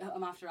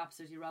 I'm after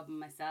absolutely robbing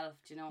myself,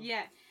 do you know?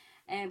 Yeah.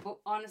 But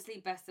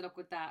honestly, best of luck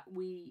with that.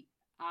 We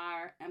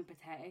are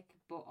empathetic,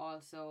 but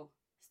also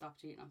stop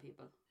cheating on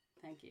people.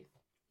 Thank you.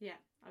 Yeah,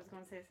 I was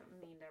going to say something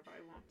mean there, but I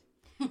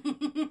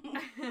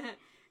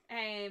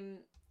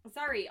won't.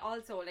 Sorry,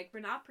 also, like, we're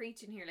not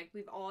preaching here. Like,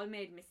 we've all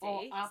made mistakes.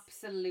 Oh,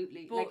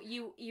 absolutely. But like,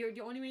 you're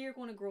the only way you're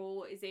going to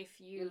grow is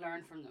if you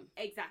learn from them.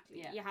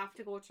 Exactly. Yeah. You have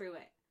to go through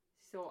it.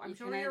 So I'm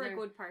sure you're a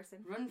good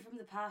person. Run from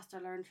the past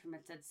or learn from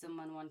it, said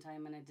someone one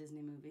time in a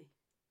Disney movie.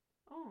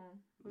 Oh,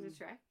 was it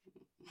Shrek?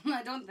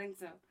 I don't think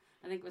so.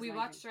 I think it was. We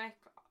watched Shrek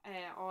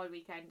all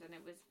weekend, and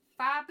it was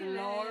fabulous.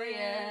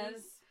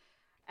 Glorious.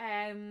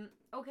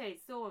 Okay,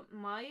 so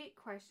my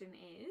question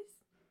is,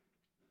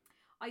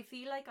 I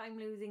feel like I'm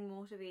losing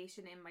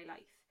motivation in my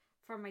life.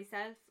 For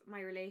myself,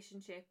 my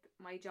relationship,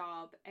 my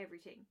job,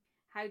 everything.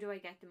 How do I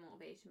get the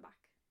motivation back?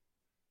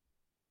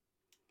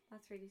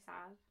 That's really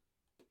sad.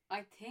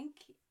 I think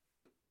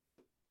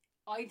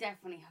I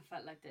definitely have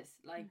felt like this,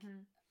 like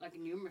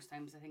numerous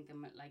times. I think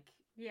I'm like,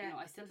 you know,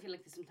 I still feel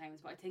like this sometimes,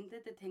 but I think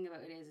that the thing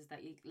about it is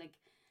that you, like,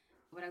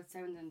 without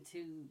sounding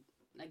too,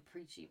 like,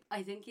 preachy,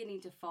 I think you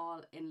need to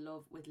fall in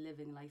love with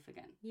living life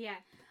again. Yeah.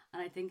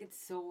 And I think it's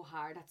so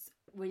hard. That's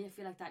when you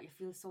feel like that, you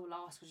feel so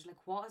lost, because you're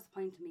like, what is the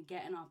point of me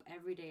getting up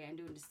every day and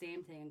doing the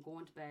same thing and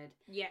going to bed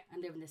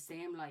and living the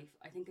same life?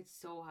 I think it's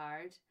so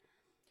hard.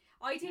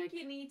 I think, like,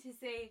 you need to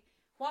say,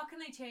 what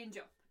can I change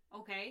up?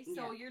 Okay,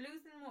 so you're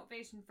losing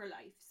motivation for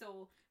life,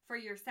 so for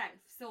yourself,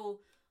 so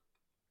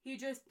you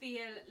just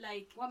feel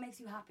like, what makes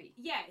you happy?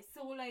 Yeah,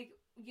 so like,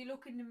 you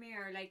look in the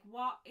mirror, like,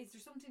 what is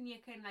there something you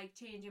can like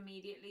change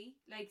immediately?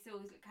 Like,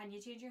 so can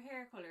you change your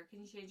hair color?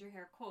 Can you change your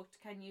hair cut?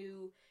 Can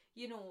you,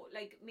 you know,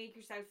 like make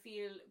yourself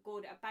feel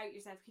good about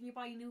yourself? Can you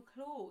buy new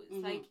clothes?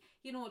 Like,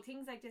 you know,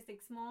 things like this,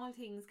 like small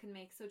things can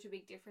make such a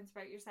big difference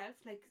about yourself.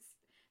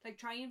 Like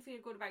try and feel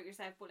good about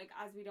yourself, but like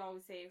as we'd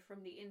always say,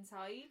 from the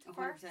inside 100%,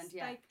 first.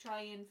 yeah. Like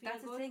try and feel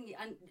That's good. the thing,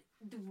 and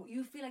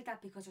you feel like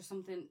that because there's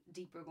something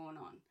deeper going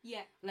on.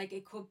 Yeah. Like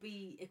it could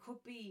be,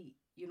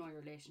 you know, your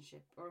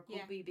relationship, or it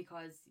could be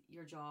because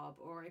your job,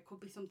 or it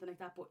could be something like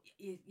that. But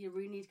you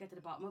really need to get to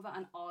the bottom of it.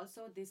 And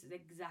also, this is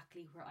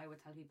exactly where I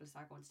would tell people to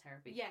start going to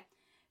therapy. Yeah.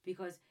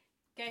 Because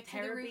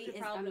therapy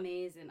is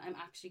amazing. I'm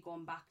actually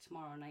going back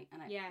tomorrow night,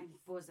 and I'm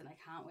buzzing. I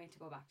can't wait to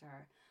go back to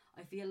her.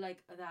 I feel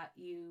like that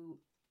you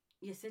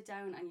sit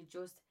down and you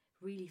just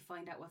really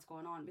find out what's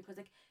going on, because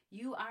like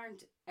you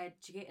aren't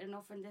educated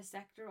enough in this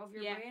sector of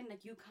your brain.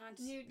 Like you can't.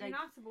 You're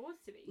not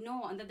supposed to be.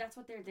 No, and that's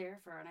what they're there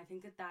for. And I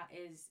think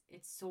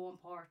it's so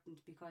important,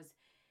 because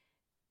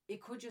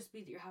it could just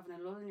be that you're having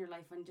a lull in your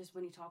life, and just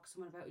when you talk to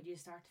someone about it, you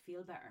start to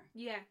feel better.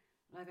 Yeah.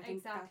 Like I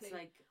think that's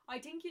like. I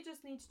think you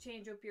just need to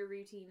change up your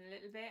routine a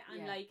little bit,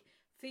 and like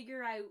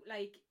figure out,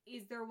 like,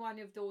 is there one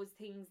of those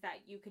things that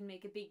you can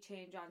make a big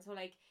change on? So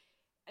like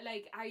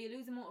are you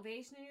losing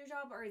motivation in your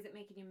job, or is it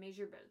making you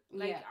miserable?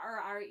 Like,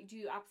 or do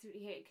you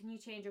absolutely hate it? Can you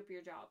change up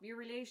your job? Your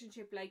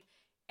relationship, like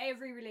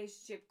every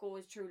relationship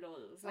goes through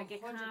lulls. Like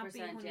it can't be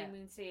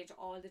honeymoon stage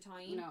all the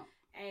time. No.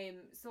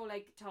 So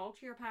like talk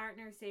to your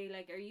partner, say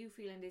like, are you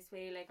feeling this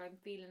way? Like I'm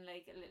feeling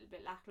like a little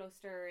bit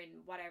lackluster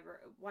in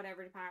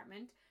whatever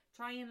department.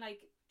 Try and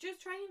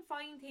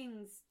find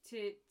things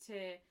to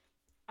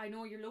I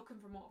know you're looking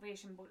for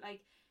motivation, but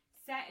like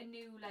set a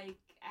new like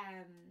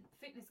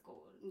fitness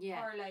goal.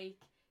 Yeah. Or like,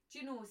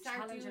 you know, start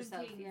challenge doing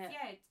yourself, things.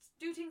 Yeah.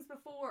 Do things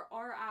before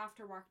or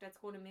after work that's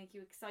going to make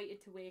you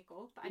excited to wake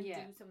up and do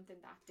something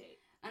that day.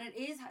 And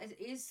it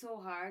is so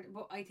hard,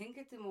 but I think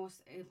the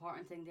most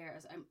important thing there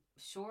is, I'm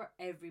sure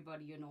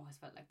everybody you know has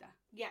felt like that.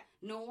 Yeah.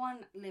 No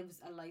one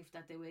lives a life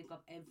that they wake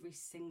up every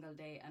single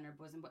day and are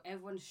buzzing, but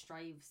everyone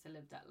strives to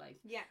live that life.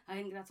 Yeah. I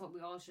think that's what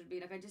we all should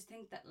be. Like, I just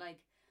think that, like,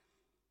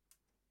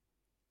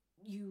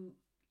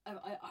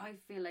 I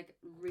feel like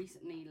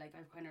recently, like,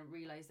 I've kind of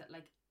realised that,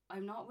 like,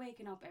 I'm not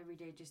waking up every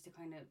day just to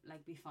kind of,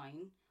 like, be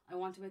fine. I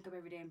want to wake up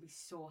every day and be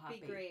so happy.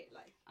 Be great,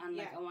 like. And,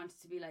 like, I want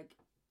it to be, like,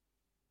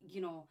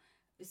 you know,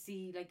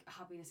 see, like,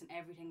 happiness in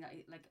everything that,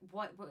 like,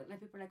 what, but,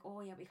 like, people are like,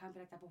 oh, yeah, but you can't be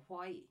like that, but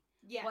why?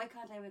 Yeah. Why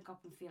can't I wake up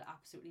and feel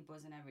absolutely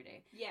buzzing every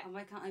day? Yeah. And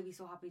why can't I be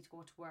so happy to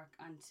go to work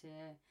and to,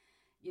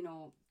 you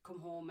know, come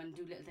home and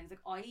do little things?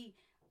 Like, I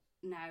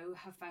now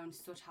have found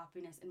such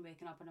happiness in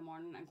waking up in the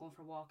morning and going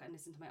for a walk and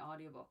listening to my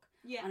audiobook.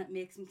 Yeah. And it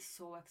makes me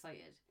so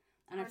excited.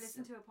 And or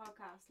listen to a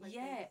podcast like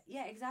this.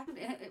 Yeah,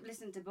 exactly.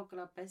 Listen to Buckle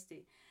Up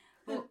Bestie.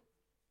 But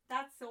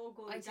that's so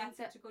good. That's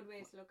such a good way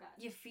to look at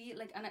it. You feel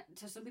like, and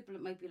to some people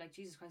it might be like,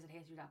 Jesus Christ, I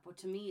hate to do that. But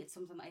to me, it's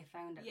something that I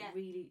found that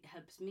really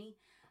helps me.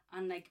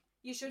 And like,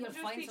 you shouldn't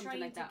just be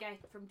trying to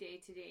get from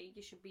day to day.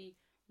 You should be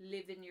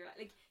living your life.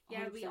 Like,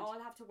 yeah, 100%. We all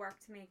have to work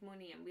to make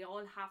money, and we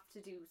all have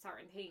to do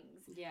certain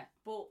things. Yeah.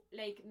 But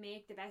like,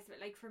 make the best of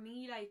it. Like for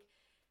me, like,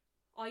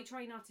 I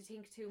try not to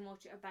think too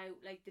much about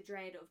like the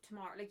dread of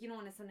tomorrow. Like, you know,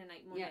 on a Sunday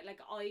night, Monday. Yeah. Like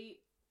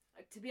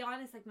to be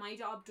honest, like my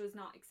job does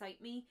not excite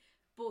me,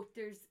 but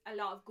there's a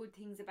lot of good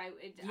things about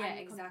it. Yeah,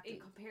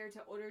 exactly. Compared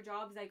to other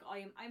jobs, like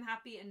I'm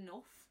happy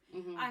enough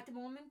at the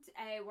moment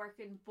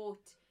working.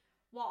 But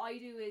what I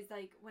do is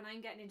like when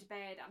I'm getting into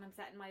bed and I'm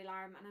setting my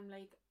alarm and I'm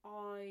like,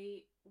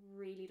 I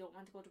really don't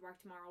want to go to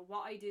work tomorrow.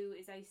 What I do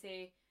is I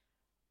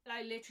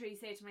literally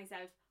say to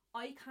myself,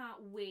 I can't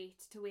wait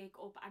to wake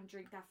up and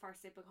drink that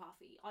first sip of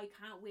coffee. I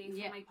can't wait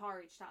for my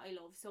porridge that I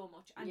love so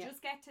much. And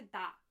just get to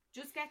that.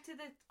 Just get to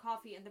the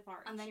coffee and the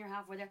porridge. And then you're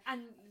halfway there.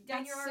 And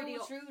then you're already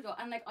so true though.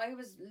 And like, I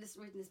was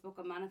reading this book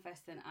on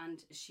manifesting,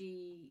 and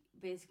she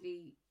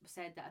basically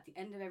said that at the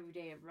end of every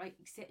day,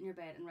 sit in your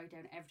bed and write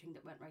down everything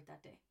that went right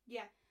that day.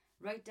 Yeah.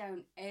 Write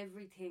down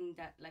everything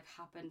that like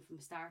happened from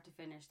start to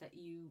finish that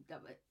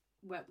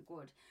went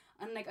good.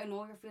 And like, I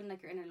know you're feeling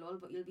like you're in a lull,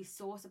 but you'll be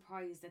so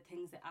surprised at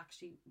things that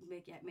actually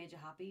made you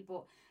happy.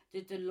 But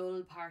the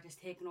lull part is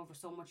taking over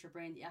so much your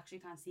brain that you actually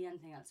can't see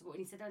anything else. But when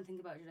you sit down and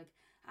think about it, you're like,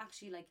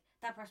 actually, like,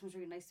 that person was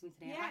really nice to me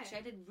today. Yeah. Actually,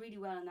 I did really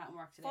well in that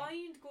work today.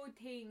 Find good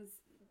things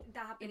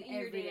that happen in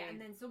your day, and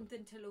then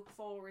something to look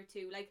forward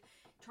to. Like,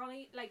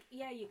 try, like,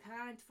 yeah, you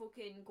can't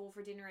fucking go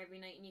for dinner every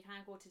night, and you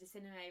can't go to the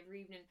cinema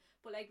every evening,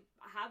 but like,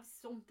 have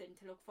something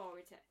to look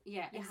forward to.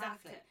 Yeah,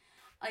 exactly.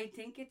 I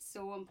think it's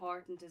so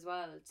important as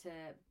well to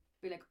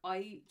be like,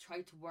 I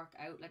tried to work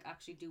out, like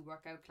actually do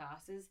workout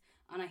classes,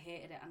 and I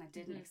hated it, and it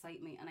didn't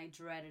excite me, and I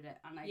dreaded it,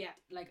 and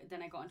like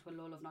then I got into a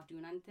lull of not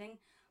doing anything.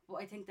 But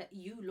I think that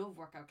you love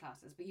workout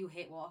classes, but you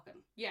hate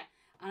walking. Yeah.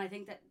 And I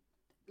think that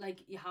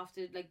like you have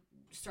to like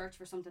search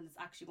for something that's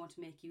actually going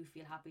to make you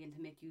feel happy and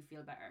to make you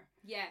feel better.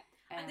 Yeah.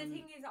 And the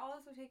thing is,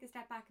 also take a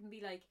step back and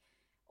be like,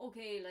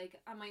 okay, like,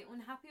 am I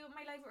unhappy with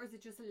my life, or is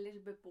it just a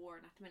little bit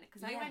boring at the minute?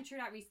 Because I went through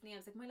that recently. I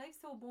was like, my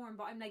life's so boring,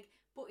 but I'm like,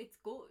 but it's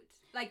good.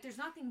 Like, there's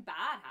nothing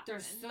bad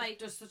happening.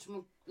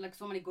 There's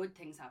so many good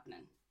things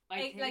happening. I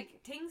think,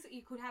 like, things,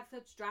 you could have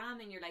such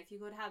drama in your life. You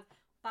could have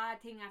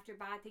bad thing after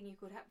bad thing. You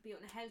could be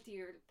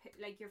unhealthy, or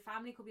like your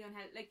family could be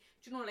unhealthy. Like,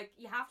 do you know, like,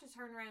 you have to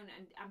turn around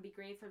and be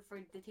grateful for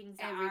the things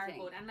that are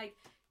good. And like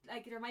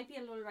there might be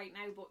a lull right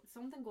now, but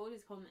something good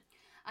is coming.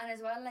 And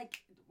as well,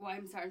 like, what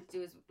I'm starting to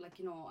do is, like,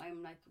 you know,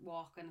 I'm like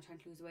walking and trying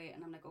to lose weight,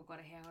 and I'm like, oh god,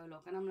 I hate how I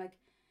look, and I'm like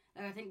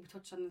I think we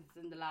touched on this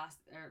in the last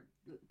or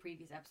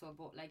previous episode,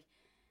 but like,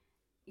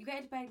 you get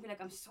into bed and be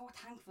like, I'm so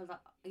thankful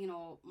that, you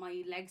know,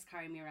 my legs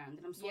carry me around,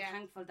 and I'm so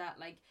thankful that,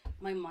 like,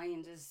 my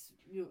mind is,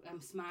 you know,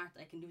 I'm smart,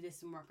 I can do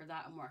this and work or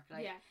that and work,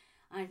 like,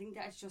 and I think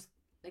that's just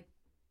like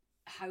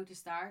how to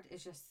start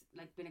is just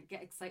like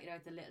get excited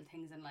about the little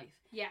things in life,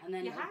 and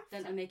then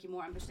it'll make you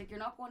more ambitious. Like, you're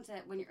not going to,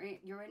 when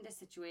you're in this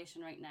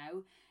situation right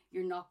now,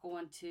 you're not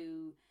going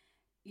to,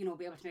 you know,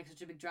 be able to make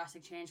such a big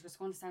drastic change, because it's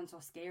going to sound so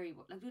scary,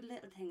 but like, do the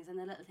little things, and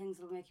the little things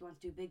will make you want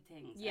to do big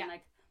things. And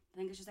like, I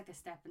think it's just like a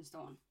stepping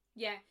stone.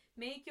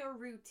 Make your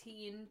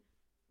routine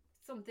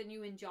something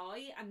you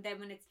enjoy, and then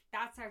when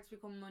that starts to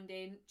become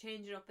mundane,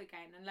 change it up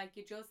again. And like,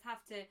 you just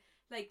have to,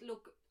 like,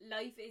 look,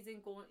 life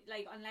isn't going,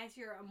 like, unless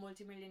you're a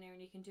multimillionaire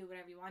and you can do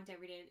whatever you want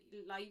every day,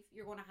 life,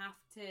 you're going to have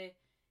to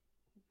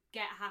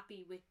get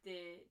happy with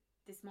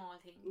the small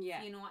things.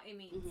 You know what I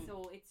mean?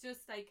 So it's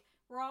just like,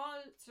 we're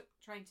all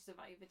trying to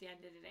survive at the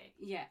end of the day.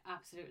 Yeah,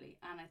 absolutely.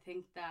 And I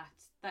think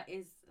that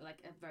is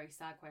like a very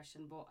sad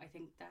question, but I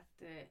think that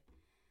the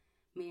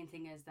main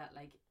thing is that,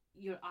 like,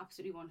 you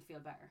absolutely want to feel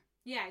better.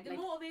 Yeah, the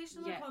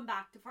motivation will come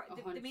back.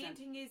 The main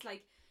thing is,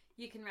 like,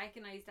 you can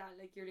recognise that,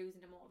 like, you're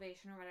losing the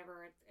motivation or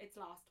whatever, it's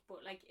lost,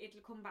 but like,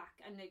 it'll come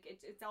back, and like,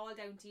 it's all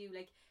down to you.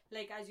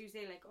 Like as you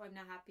say, like, oh, I'm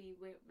not happy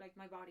with like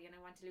my body and I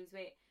want to lose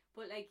weight,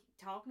 but like,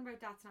 talking about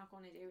that's not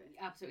going to do it.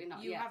 Absolutely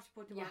not. You have to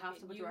put the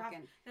work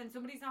in. Then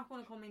somebody's not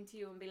going to come into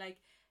you and be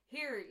like,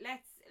 here,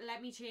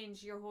 let me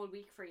change your whole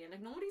week for you. Like,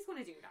 nobody's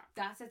going to do that.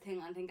 That's the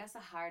thing. I think that's the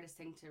hardest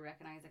thing to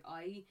recognise. Like,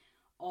 I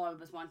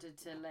always wanted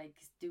to, like,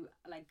 do,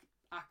 like,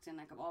 acting,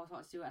 like, I've always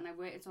wanted to do it, and I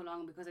waited so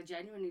long because I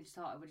genuinely just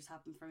thought it would just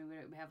happen for me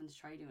without me having to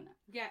try doing it.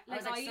 Yeah,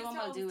 like, I used to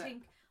always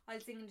think I'll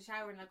sing in the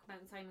shower and I'll come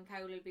out and Simon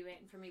Cowell will be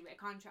waiting for me with a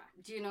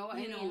contract. Do you know what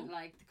I mean?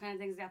 Like, the kind of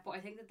things like that. But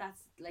I think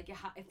that's like,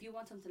 if you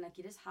want something, like,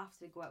 you just have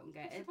to go out and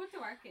get it. Put the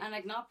work in. And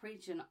like, not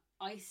preaching,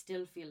 I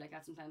still feel like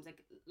that sometimes.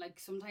 Like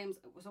sometimes,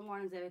 some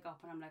mornings I wake up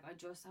and I'm like,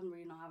 I'm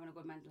really not having a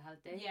good mental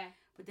health day. Yeah.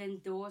 But then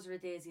those are the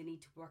days you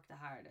need to work the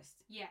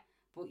hardest. Yeah.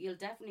 But you'll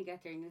definitely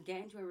get there, and you'll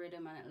get into a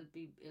rhythm, and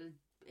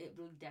it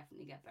will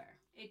definitely get better.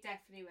 It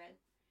definitely will.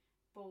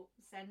 But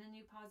sending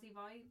you positive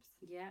vibes.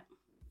 Yeah.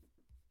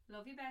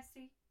 Love you,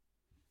 bestie.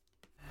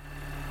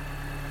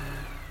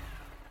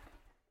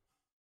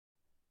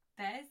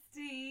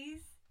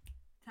 Besties,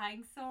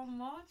 thanks so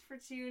much for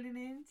tuning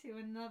in to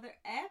another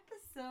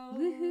episode.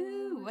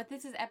 Woohoo! What,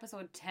 this is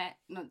episode 10?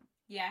 No.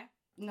 Yeah.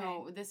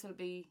 No, 10. This will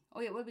be... Oh,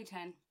 yeah, it will be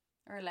 10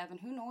 or 11.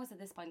 Who knows at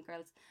this point,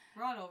 girls?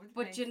 We're all over the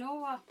place. But you know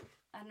what?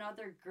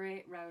 Another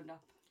great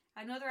roundup.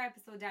 Another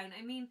episode down.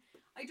 I mean,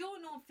 I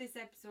don't know if this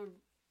episode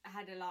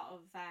had a lot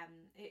of...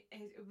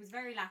 It was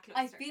very lackluster.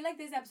 I feel like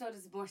this episode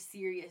is more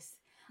serious.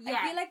 Yeah.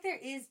 I feel like there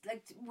is,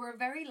 like, we're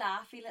very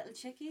laughy little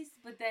chickies,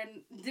 but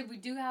then we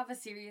do have a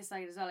serious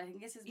side as well. I think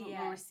this is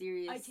more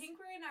serious. I think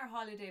we're in our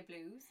holiday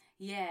blues.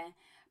 Yeah.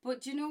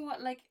 But you know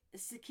what, like,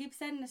 keep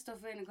sending the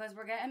stuff in, because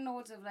we're getting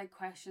loads of, like,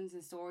 questions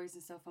and stories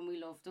and stuff, and we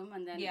love them,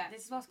 and then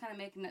this is what's kind of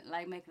making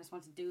us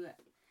want to do it.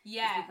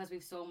 Yeah. It's because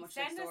we've so much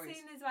Send stories. us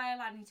in as well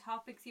any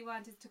topics you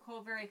want us to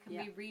cover. It can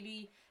be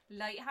really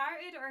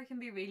lighthearted or it can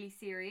be really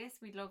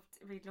serious. We'd love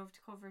to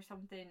cover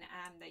something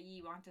that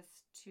you want us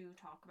to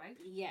talk about.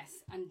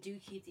 Yes, and do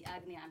keep the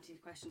agony auntie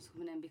questions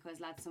coming in, because,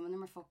 lads, some of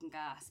them are fucking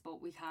gas,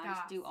 but we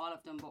can't do all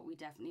of them, but we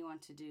definitely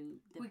want to do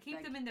we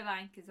keep them in the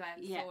bank as well.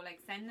 So, like,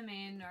 send them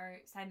in or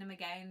send them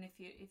again if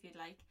you'd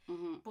like.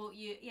 But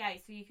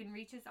so you can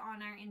reach us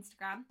on our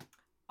Instagram,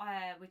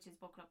 which is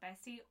Buckle Up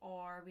Bestie,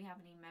 or we have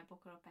an email,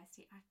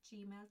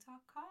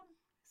 buckleupbestie@gmail.com.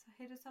 So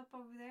hit us up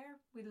over there.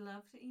 We'd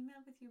love to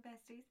email with you,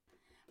 besties.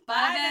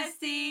 Bye,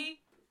 bestie!